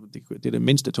 det er det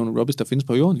mindste Tony Robbins, der findes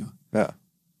på jorden, jo. Ja.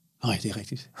 Nej, det er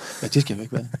rigtigt. Ja, det skal jeg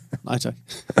ikke være. Nej, tak.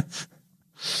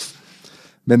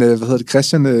 Men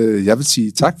Kristian, jeg vil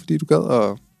sige tak, fordi du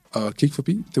gad at kigge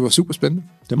forbi. Det var super spændende.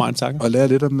 Det er meget tak. Og lære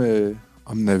lidt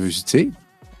om nervøsitet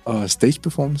og stage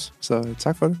performance. Så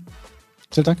tak for det.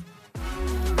 Selv tak.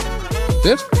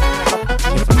 Fedt.